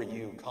heart for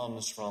you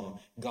comes from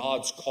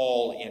God's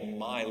call in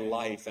my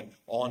life and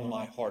on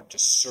my heart to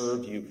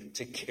serve you,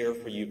 to care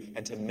for you,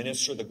 and to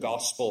minister the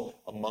gospel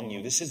among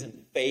you. This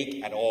isn't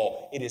fake at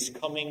all. It is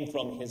coming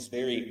from his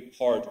very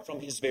heart, from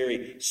his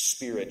very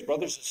spirit.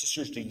 Brothers and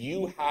sisters, do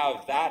you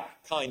have that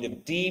kind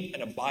of deep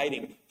and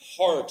abiding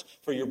heart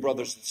for your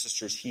brothers and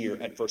sisters here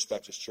at First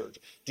Baptist Church?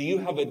 Do you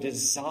have a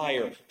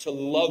desire to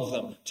love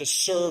them, to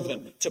serve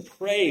them, to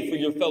pray for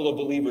your fellow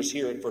believers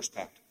here at First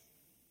Baptist?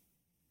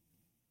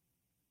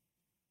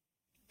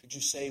 Could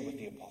you say with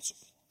the Apostle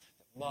Paul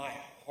that My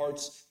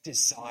heart's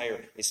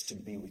desire is to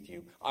be with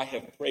you. I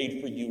have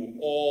prayed for you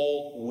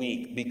all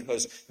week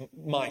because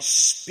my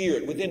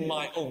spirit, within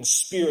my own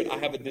spirit, I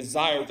have a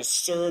desire to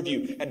serve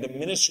you and to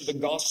minister the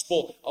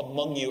gospel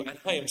among you. And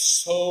I am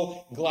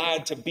so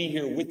glad to be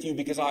here with you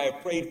because I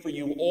have prayed for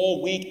you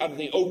all week out of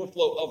the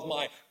overflow of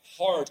my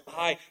heart.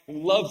 I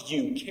love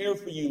you, care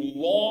for you,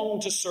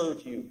 long to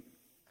serve you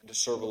and to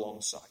serve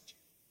alongside you.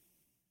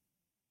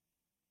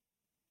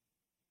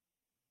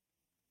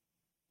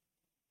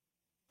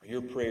 Are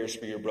your prayers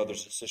for your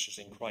brothers and sisters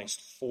in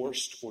Christ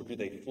forced, or do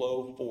they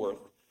flow forth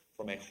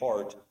from a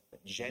heart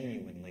that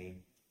genuinely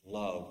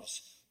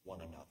loves one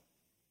another?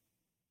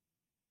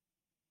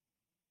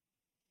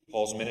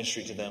 Paul's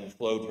ministry to them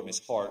flowed from his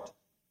heart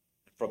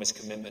and from his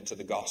commitment to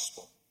the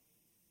gospel.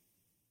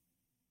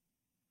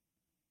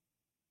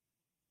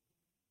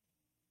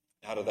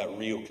 Out of that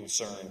real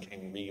concern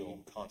came real,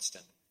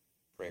 constant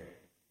prayer.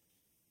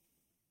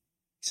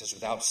 He says,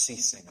 without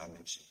ceasing, I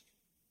mention you.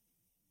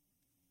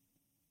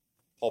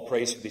 Paul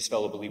prays for these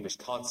fellow believers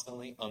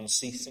constantly,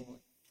 unceasingly.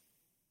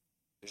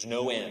 There's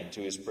no end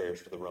to his prayers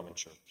for the Roman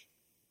church.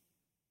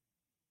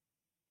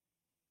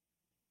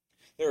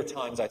 There are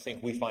times I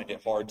think we find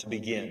it hard to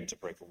begin to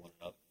pray for one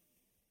another.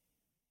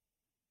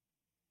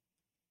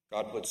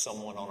 God puts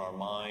someone on our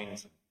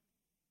minds.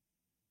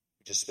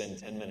 We just spend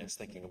 10 minutes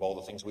thinking of all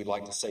the things we'd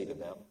like to say to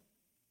them.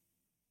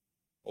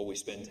 Or we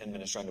spend 10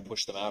 minutes trying to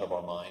push them out of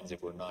our minds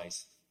if we're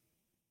nice.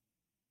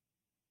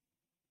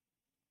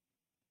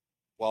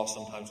 While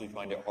sometimes we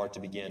find it hard to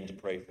begin to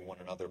pray for one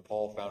another,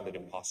 Paul found it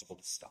impossible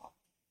to stop.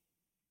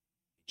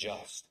 He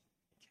just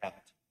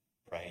kept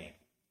praying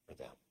for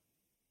them.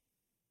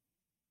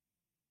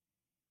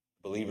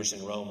 Believers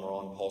in Rome were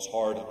on Paul's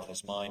heart and on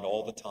his mind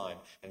all the time.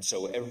 And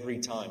so every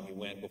time he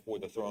went before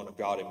the throne of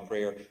God in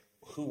prayer,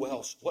 who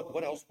else?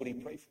 What else would he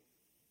pray for?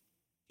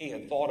 He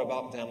had thought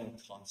about them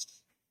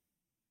constantly.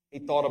 He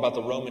thought about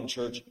the Roman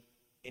church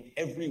in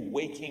every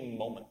waking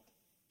moment.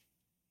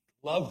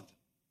 Loved them.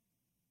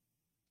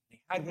 He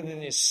had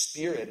within his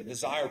spirit a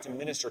desire to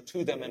minister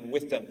to them and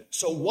with them.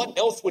 So what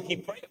else would he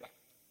pray about?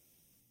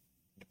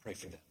 To pray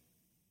for them.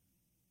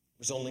 It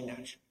was only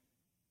natural.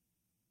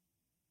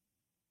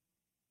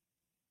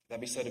 Could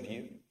that be said of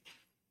you?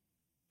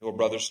 Your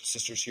brothers and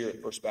sisters here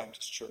at First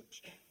Baptist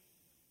Church?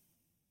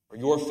 Are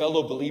your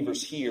fellow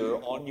believers here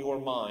on your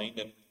mind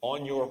and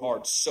on your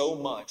heart so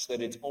much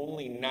that it's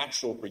only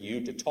natural for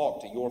you to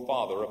talk to your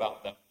Father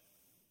about them?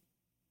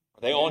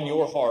 Are they on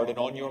your heart and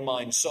on your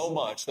mind so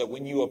much that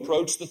when you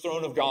approach the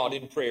throne of God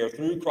in prayer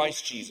through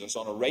Christ Jesus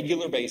on a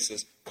regular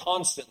basis,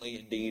 constantly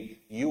indeed,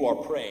 you are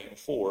praying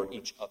for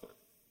each other?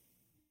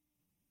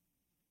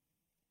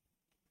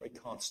 Pray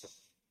constantly.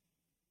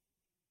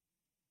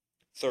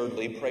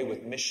 Thirdly, pray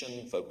with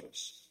mission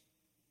focus.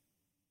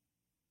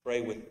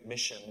 Pray with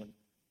mission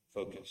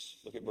focus.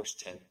 Look at verse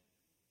 10.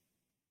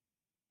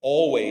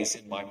 Always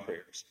in my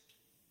prayers,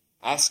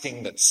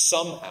 asking that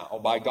somehow,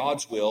 by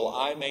God's will,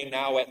 I may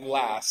now at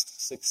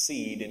last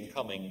succeed in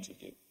coming to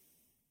you.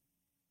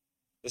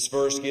 This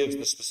verse gives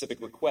the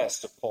specific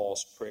request of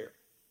Paul's prayer.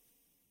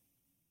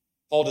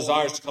 Paul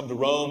desires to come to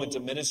Rome and to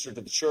minister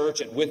to the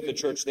church, and with the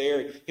church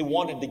there, he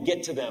wanted to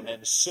get to them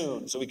and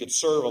soon so he could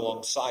serve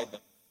alongside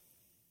them.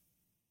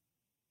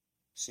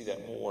 See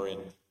that more in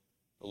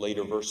the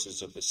later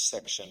verses of this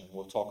section.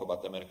 We'll talk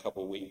about them in a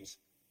couple of weeks.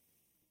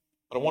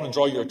 But I want to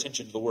draw your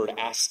attention to the word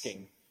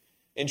asking.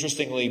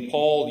 Interestingly,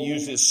 Paul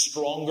uses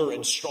stronger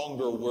and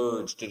stronger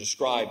words to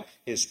describe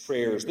his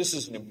prayers. This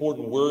is an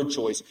important word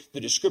choice. The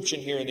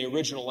description here in the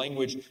original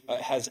language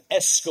has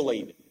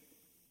escalated.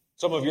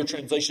 Some of your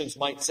translations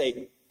might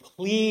say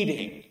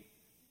pleading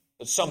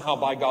that somehow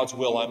by God's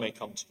will I may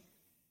come to you.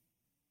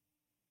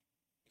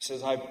 He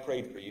says, I've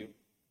prayed for you.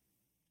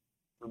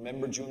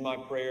 Remembered you in my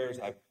prayers.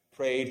 I've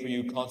prayed for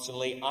you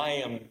constantly. I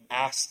am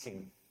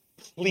asking,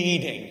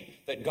 pleading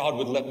that God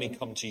would let me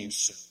come to you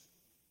soon.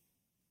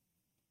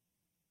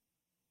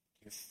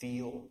 You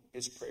feel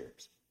his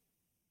prayers.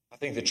 I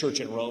think the church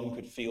in Rome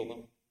could feel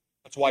them.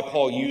 That's why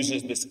Paul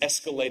uses this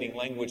escalating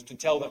language to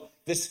tell them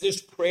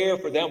this prayer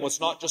for them was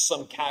not just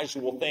some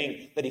casual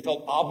thing that he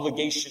felt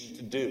obligation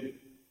to do.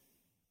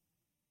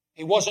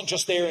 He wasn't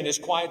just there in his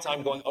quiet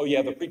time going, oh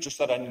yeah, the preacher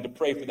said I need to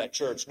pray for that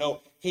church. No,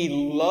 he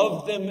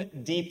loved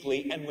them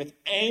deeply, and with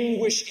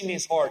anguish in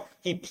his heart,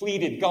 he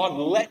pleaded, God,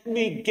 let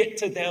me get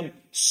to them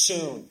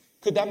soon.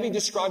 Could that be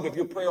described of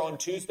your prayer on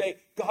Tuesday?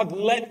 God,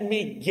 let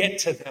me get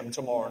to them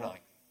tomorrow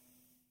night.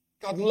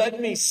 God,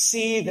 let me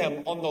see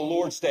them on the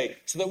Lord's Day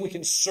so that we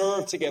can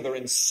serve together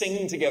and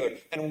sing together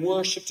and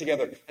worship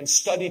together and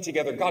study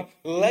together. God,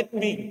 let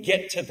me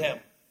get to them.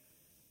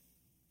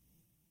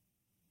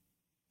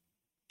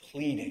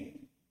 Pleading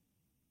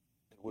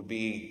that it would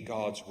be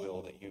God's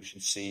will that you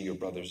should see your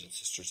brothers and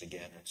sisters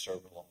again and serve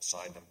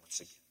alongside them once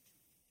again.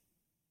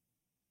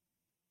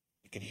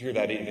 You can hear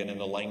that even in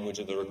the language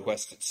of the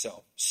request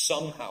itself.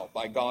 Somehow,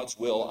 by God's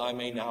will, I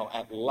may now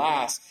at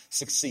last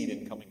succeed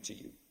in coming to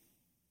you.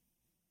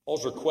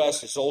 Paul's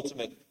request is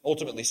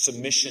ultimately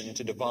submission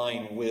to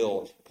divine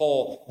will.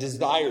 Paul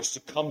desires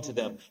to come to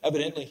them.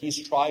 Evidently,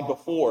 he's tried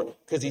before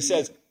because he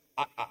says,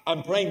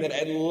 I'm praying that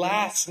at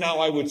last now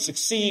I would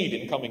succeed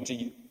in coming to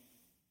you.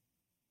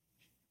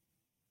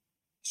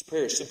 His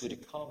prayer is simply to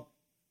come.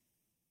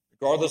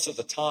 Regardless of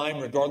the time,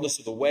 regardless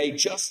of the way,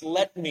 just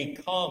let me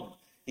come,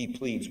 he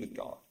pleads with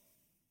God.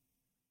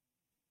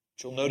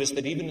 But you'll notice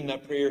that even in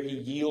that prayer, he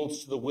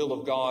yields to the will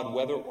of God,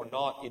 whether or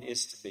not it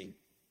is to be.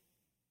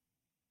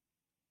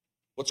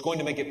 What's going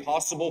to make it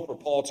possible for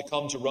Paul to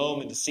come to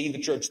Rome and to see the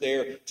church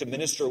there, to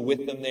minister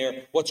with them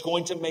there? What's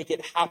going to make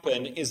it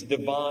happen is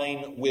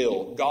divine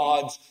will,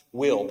 God's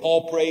will.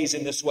 Paul prays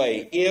in this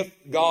way, if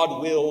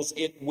God wills,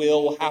 it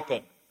will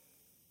happen.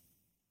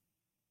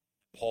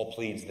 Paul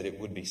pleads that it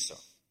would be so.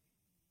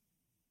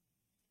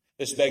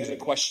 This begs a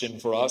question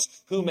for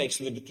us. Who makes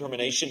the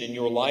determination in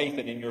your life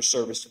and in your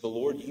service to the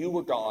Lord? You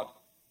or God?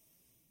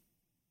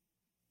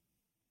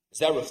 Is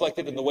that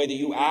reflected in the way that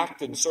you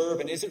act and serve?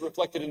 And is it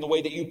reflected in the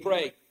way that you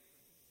pray?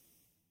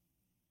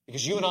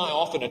 Because you and I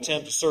often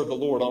attempt to serve the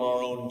Lord on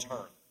our own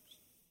terms.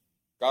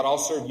 God, I'll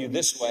serve you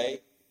this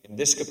way, in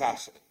this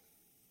capacity.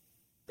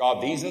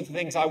 God, these are the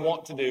things I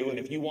want to do, and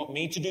if you want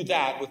me to do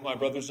that with my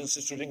brothers and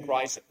sisters in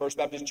Christ at First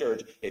Baptist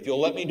Church, if you'll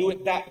let me do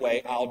it that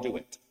way, I'll do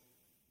it.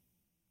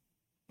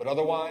 But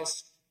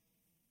otherwise,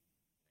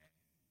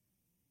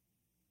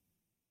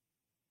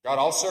 God,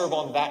 I'll serve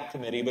on that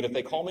committee, but if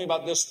they call me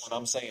about this one,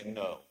 I'm saying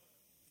no.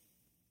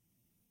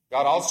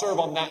 God, I'll serve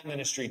on that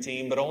ministry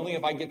team, but only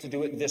if I get to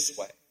do it this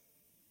way.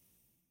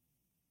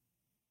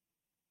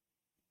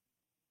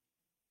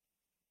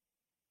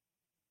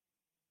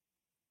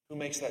 Who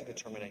makes that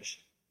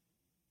determination?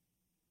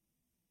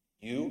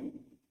 You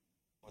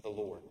or the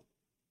Lord?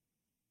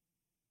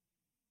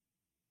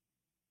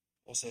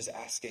 Paul says,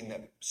 asking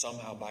that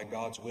somehow by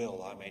God's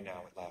will I may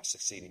now at last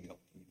succeed in coming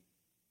to you.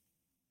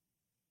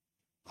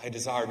 I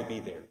desire to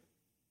be there.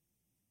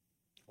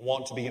 I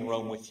want to be in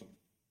Rome with you.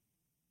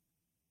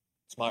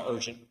 It's my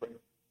urgent prayer.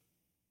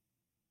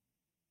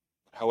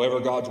 However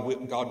God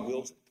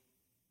wills it,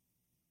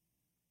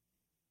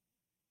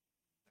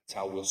 that's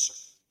how we'll serve.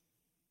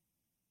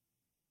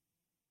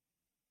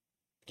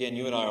 Again,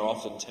 you and I are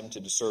often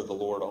tempted to serve the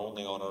Lord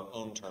only on our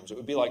own terms. It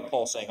would be like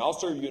Paul saying, I'll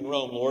serve you in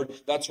Rome, Lord.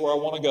 That's where I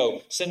want to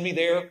go. Send me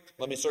there.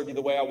 Let me serve you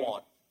the way I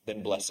want.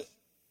 Then bless it.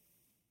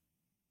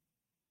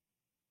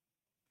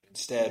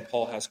 Instead,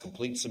 Paul has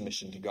complete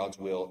submission to God's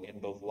will in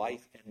both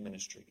life and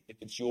ministry. If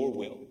it's your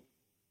will,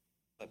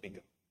 let me go.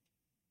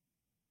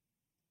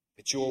 If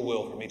it's your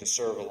will for me to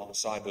serve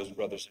alongside those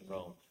brothers in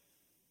Rome,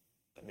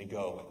 let me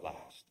go at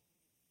last.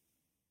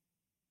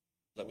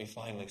 Let me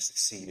finally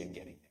succeed in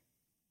getting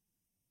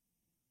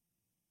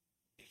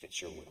there. If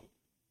it's your will.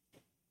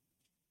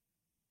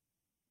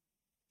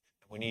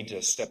 We need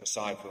to step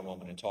aside for a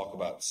moment and talk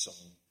about some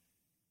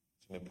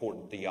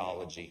important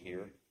theology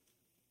here.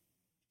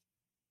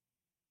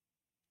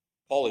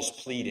 Paul is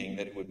pleading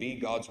that it would be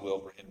God's will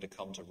for him to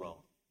come to Rome.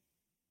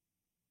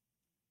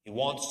 He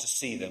wants to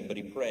see them, but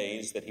he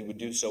prays that he would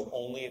do so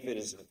only if it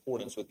is in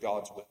accordance with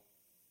God's will.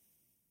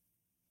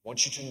 I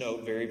want you to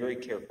note very, very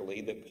carefully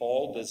that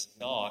Paul does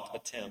not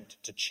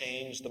attempt to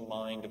change the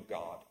mind of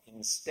God.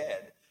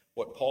 Instead,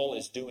 what Paul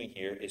is doing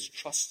here is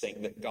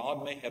trusting that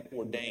God may have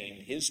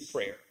ordained his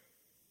prayer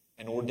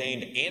and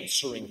ordained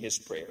answering his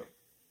prayer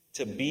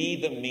to be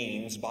the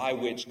means by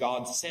which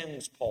God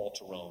sends Paul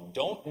to Rome.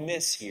 Don't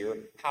miss here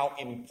how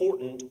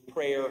important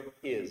prayer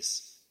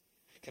is.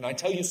 Can I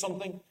tell you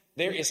something?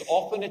 There is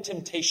often a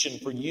temptation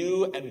for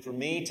you and for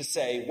me to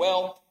say,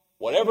 well,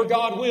 whatever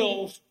God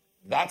wills,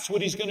 that's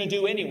what he's going to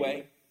do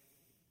anyway.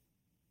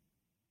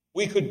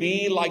 We could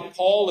be like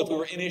Paul if we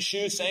were in his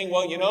shoes saying,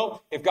 well, you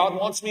know, if God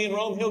wants me in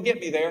Rome, he'll get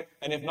me there.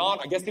 And if not,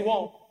 I guess he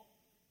won't.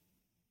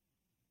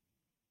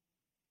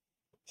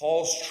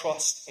 Paul's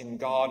trust in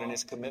God and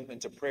his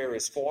commitment to prayer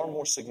is far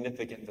more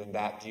significant than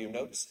that. Do you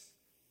notice?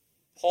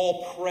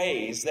 Paul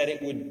prays that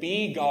it would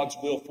be God's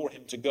will for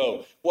him to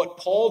go. What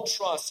Paul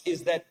trusts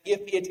is that if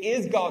it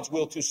is God's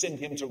will to send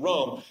him to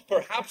Rome,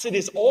 perhaps it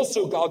is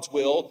also God's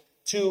will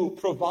to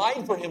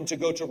provide for him to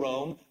go to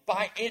Rome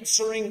by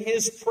answering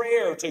his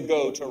prayer to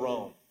go to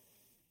Rome.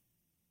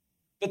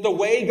 That the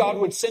way God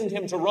would send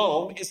him to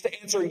Rome is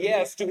to answer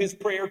yes to his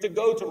prayer to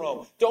go to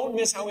Rome. Don't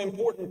miss how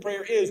important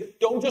prayer is.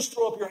 Don't just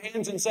throw up your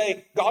hands and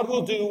say, God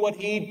will do what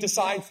he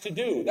decides to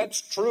do.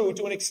 That's true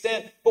to an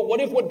extent. But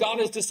what if what God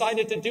has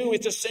decided to do is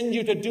to send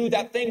you to do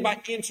that thing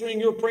by answering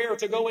your prayer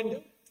to go and do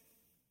it?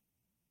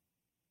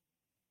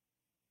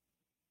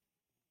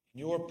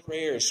 In your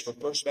prayers for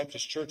First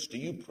Baptist Church, do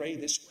you pray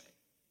this way?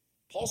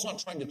 Paul's not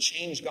trying to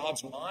change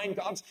God's mind.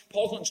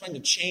 Paul's not trying to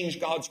change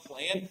God's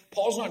plan.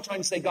 Paul's not trying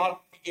to say, God,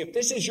 if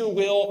this is your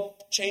will,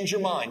 change your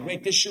mind.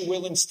 Make this your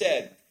will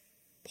instead.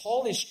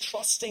 Paul is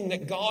trusting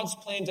that God's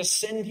plan to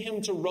send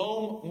him to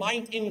Rome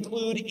might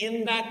include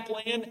in that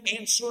plan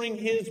answering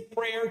his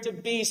prayer to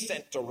be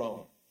sent to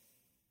Rome.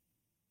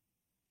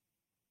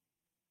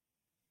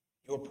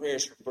 Your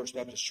prayers for First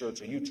Baptist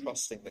Church, are you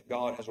trusting that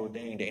God has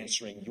ordained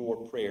answering your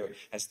prayer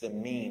as the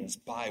means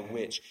by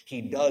which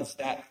He does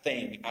that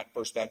thing at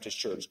First Baptist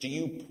Church? Do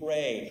you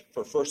pray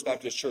for First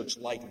Baptist Church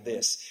like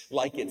this,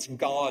 like it's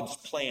God's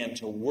plan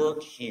to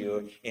work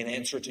here in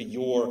answer to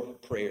your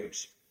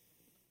prayers?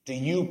 Do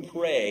you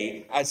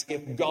pray as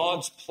if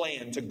God's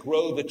plan to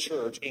grow the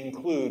church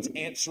includes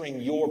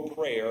answering your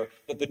prayer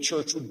that the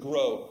church would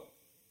grow?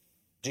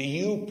 Do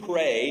you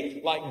pray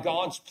like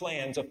God's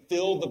plan to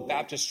fill the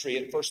baptistry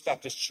at First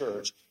Baptist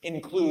Church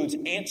includes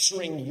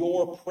answering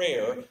your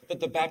prayer that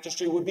the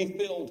baptistry would be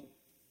filled?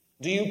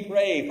 Do you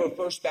pray for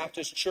First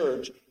Baptist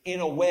Church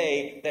in a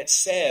way that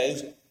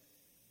says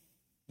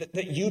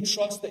that you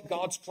trust that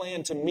God's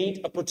plan to meet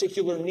a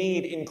particular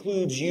need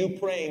includes you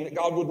praying that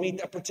God would meet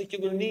that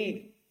particular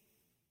need?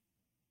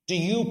 Do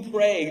you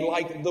pray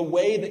like the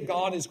way that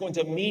God is going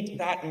to meet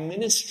that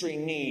ministry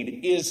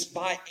need is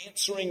by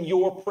answering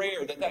your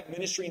prayer that that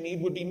ministry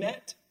need would be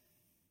met?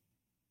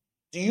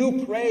 Do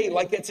you pray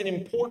like it's an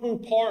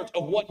important part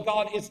of what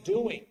God is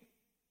doing?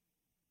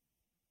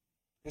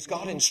 Because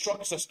God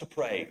instructs us to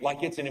pray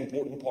like it's an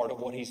important part of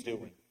what He's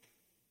doing.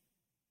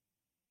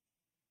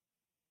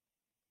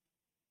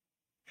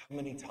 How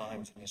many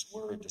times in His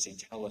Word does He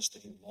tell us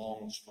that He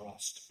longs for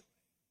us to pray?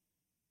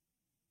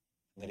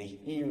 And that He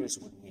hears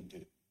when we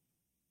do?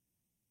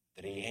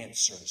 That He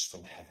answers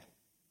from heaven?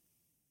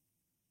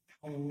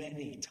 How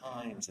many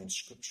times in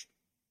Scripture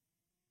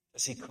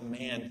does He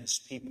command His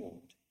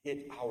people to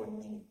hit our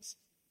knees,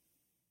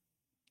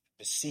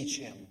 beseech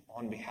Him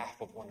on behalf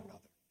of one another?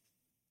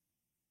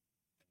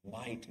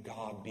 Might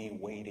God be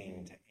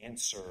waiting to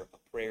answer a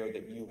prayer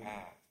that you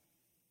have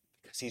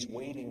because He's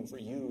waiting for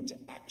you to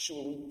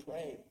actually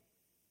pray?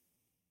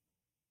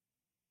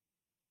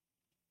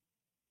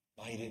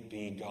 Might it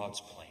be God's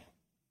plan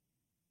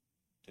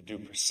to do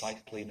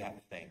precisely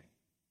that thing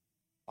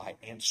by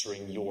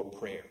answering your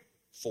prayer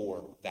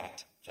for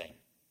that thing?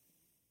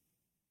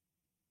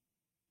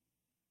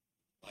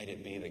 Might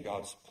it be that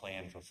God's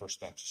plan for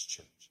First Baptist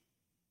Church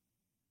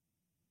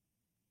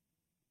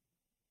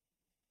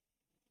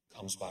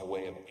comes by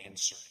way of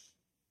answering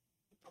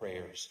the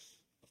prayers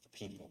of the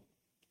people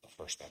of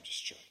First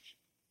Baptist Church?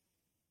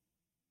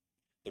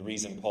 The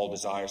reason Paul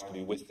desires to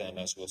be with them,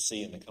 as we'll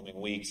see in the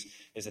coming weeks,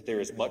 is that there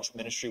is much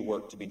ministry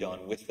work to be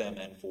done with them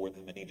and for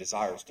them, and he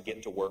desires to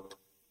get to work.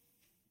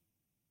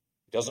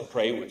 He doesn't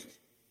pray with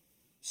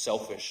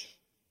selfish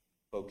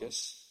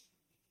focus,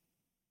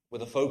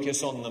 with a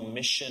focus on the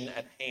mission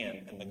at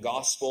hand and the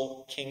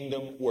gospel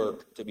kingdom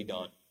work to be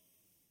done.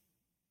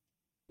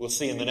 We'll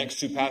see in the next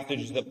two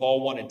passages that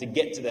Paul wanted to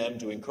get to them,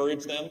 to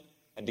encourage them,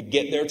 and to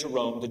get there to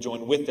Rome to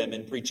join with them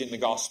in preaching the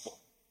gospel.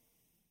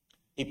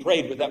 He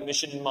prayed with that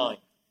mission in mind.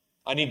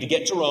 I need to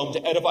get to Rome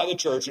to edify the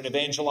church and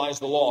evangelize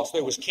the lost.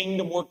 There was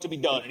kingdom work to be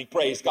done, and he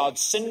prays, God,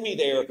 send me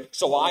there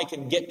so I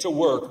can get to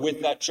work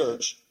with that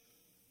church.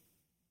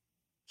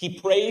 He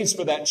prays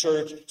for that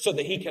church so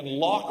that he can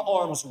lock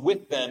arms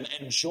with them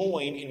and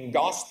join in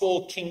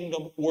gospel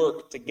kingdom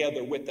work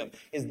together with them.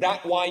 Is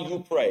that why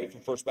you pray for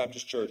First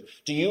Baptist Church?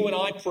 Do you and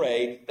I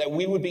pray that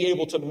we would be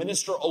able to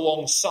minister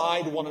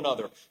alongside one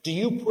another? Do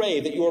you pray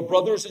that your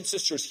brothers and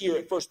sisters here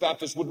at First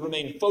Baptist would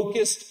remain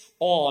focused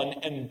on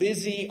and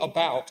busy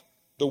about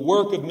the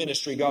work of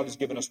ministry God has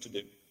given us to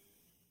do?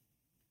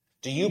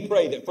 Do you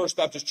pray that First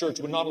Baptist Church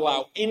would not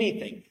allow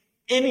anything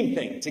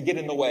to get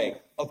in the way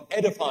of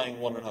edifying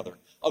one another,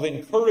 of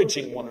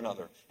encouraging one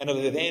another, and of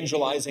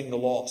evangelizing the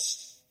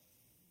lost?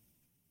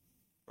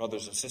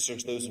 Brothers and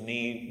sisters,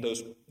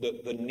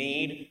 the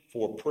need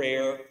for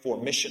prayer,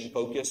 for mission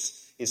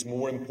focus is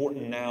more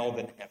important now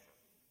than ever.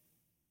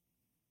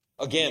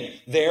 Again,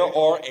 there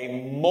are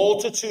a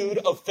multitude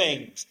of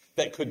things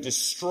that could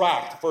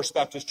distract First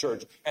Baptist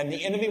Church, and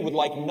the enemy would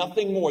like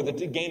nothing more than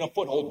to gain a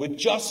foothold with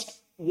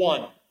just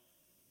one.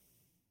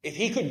 If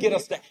he could get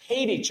us to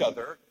hate each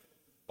other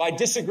by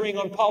disagreeing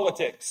on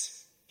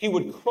politics, he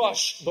would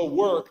crush the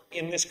work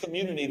in this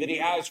community that he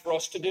has for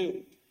us to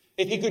do.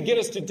 If he could get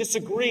us to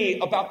disagree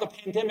about the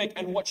pandemic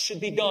and what should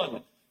be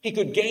done, he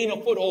could gain a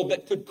foothold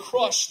that could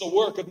crush the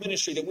work of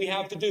ministry that we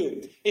have to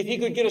do. If he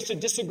could get us to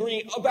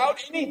disagree about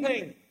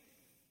anything.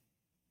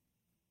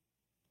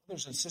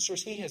 Brothers and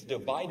sisters, he has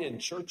divided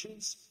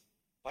churches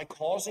by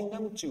causing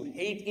them to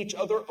hate each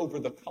other over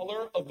the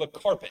color of the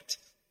carpet.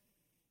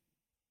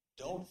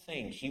 Don't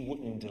think he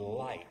wouldn't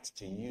delight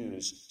to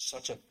use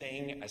such a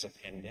thing as a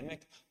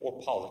pandemic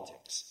or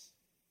politics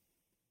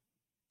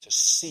to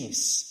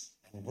cease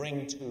and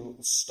bring to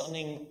a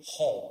stunning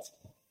halt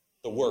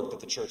the work that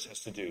the church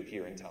has to do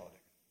here in Talladega.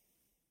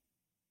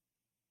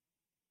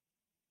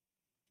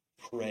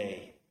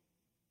 Pray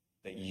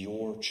that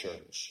your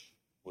church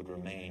would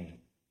remain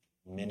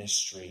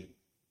ministry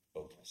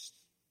focused.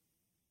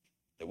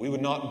 That we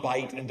would not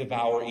bite and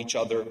devour each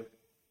other, but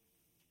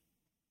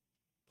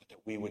that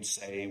we would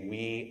say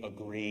we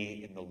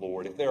agree in the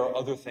Lord. If there are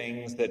other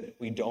things that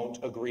we don't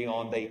agree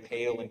on, they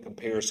pale in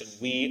comparison.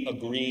 We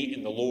agree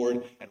in the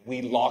Lord, and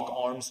we lock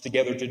arms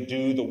together to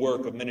do the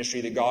work of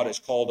ministry that God has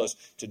called us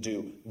to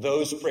do.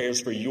 Those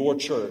prayers for your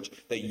church,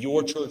 that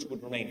your church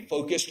would remain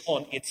focused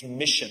on its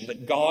mission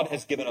that God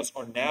has given us,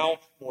 are now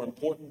more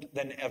important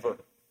than ever.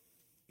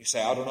 You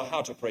say, I don't know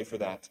how to pray for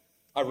that.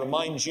 I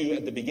remind you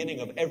at the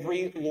beginning of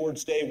every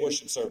Lord's Day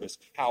worship service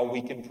how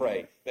we can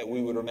pray that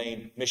we would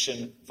remain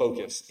mission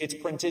focused. It's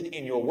printed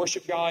in your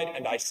worship guide,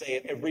 and I say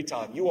it every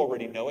time. You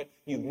already know it.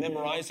 You've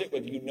memorized it,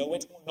 whether you know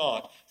it or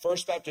not.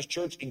 First Baptist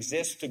Church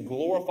exists to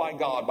glorify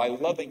God by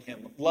loving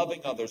Him,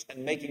 loving others,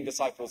 and making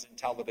disciples in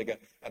Talladega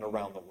and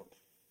around the world.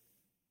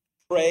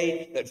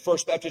 Pray that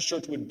First Baptist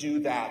Church would do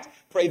that.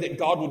 Pray that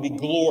God would be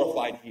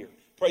glorified here.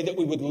 Pray that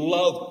we would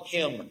love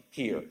Him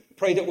here.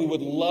 Pray that we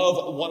would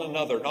love one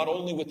another, not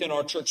only within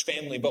our church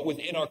family, but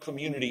within our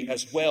community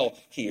as well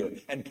here.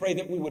 And pray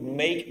that we would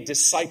make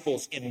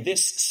disciples in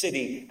this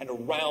city and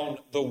around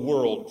the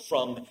world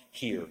from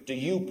here. Do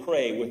you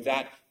pray with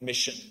that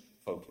mission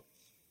focus?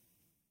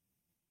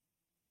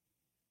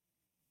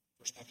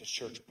 First Baptist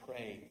Church,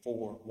 pray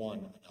for one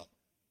another.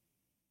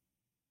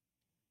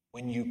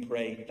 When you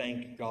pray,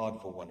 thank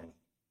God for one another.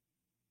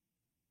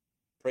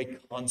 Pray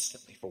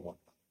constantly for one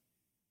another.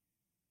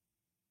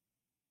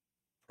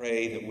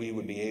 Pray that we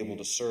would be able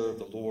to serve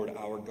the Lord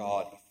our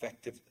God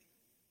effectively,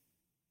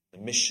 the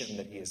mission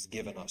that He has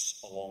given us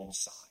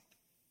alongside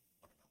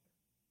one another.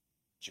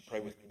 Would you pray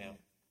with me now?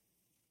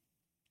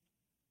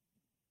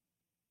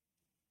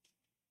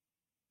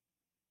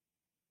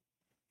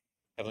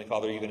 Heavenly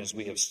Father, even as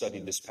we have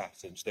studied this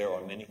passage, there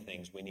are many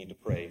things we need to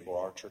pray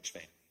for our church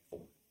family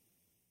for.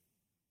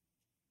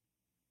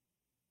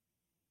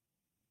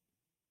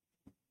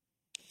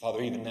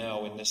 Father, even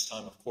now in this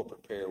time of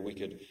corporate prayer, we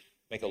could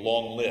make a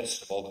long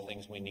list of all the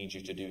things we need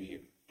you to do here.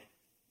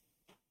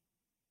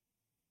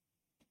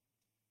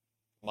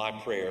 My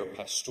prayer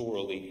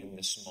pastorally in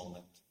this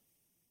moment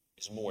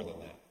is more than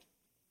that.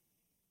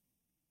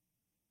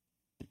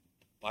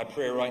 My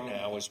prayer right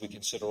now, as we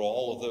consider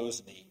all of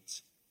those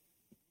needs,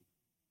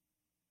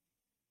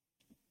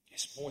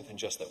 is more than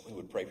just that we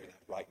would pray for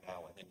that right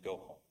now and then go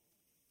home.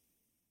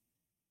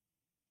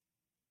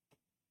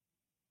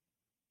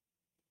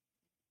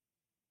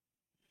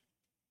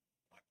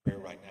 Prayer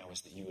right now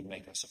is that you would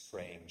make us a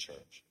praying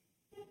church.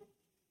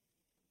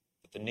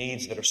 That the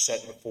needs that are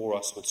set before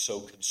us would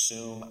so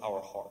consume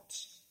our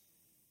hearts.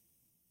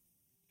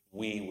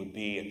 We would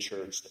be a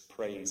church that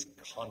prays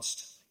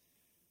constantly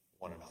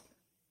for one another.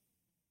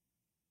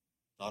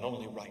 Not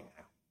only right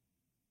now,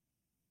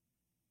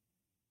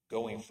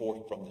 going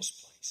forth from this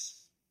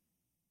place,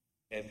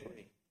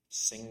 every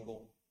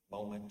single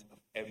moment of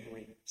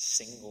every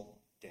single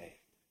day,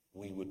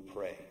 we would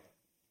pray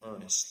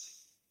earnestly,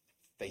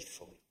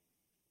 faithfully,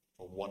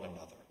 for one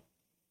another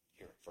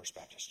here at First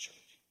Baptist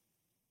Church.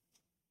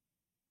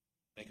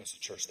 Make us a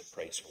church that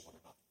prays for one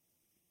another.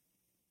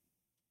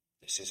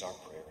 This is our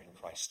prayer in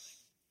Christ's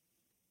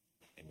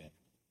name. Amen.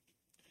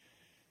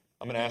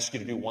 I'm going to ask you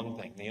to do one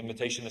thing. The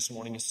invitation this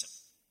morning is simple.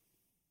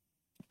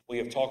 We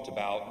have talked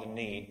about the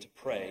need to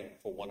pray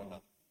for one another.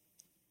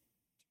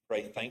 To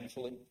pray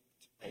thankfully,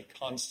 to pray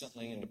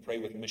constantly, and to pray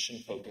with mission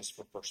focus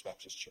for First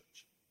Baptist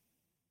Church.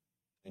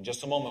 In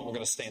just a moment, we're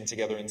going to stand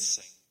together and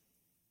sing.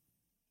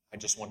 I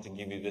just want to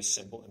give you this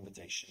simple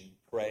invitation.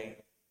 Pray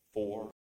for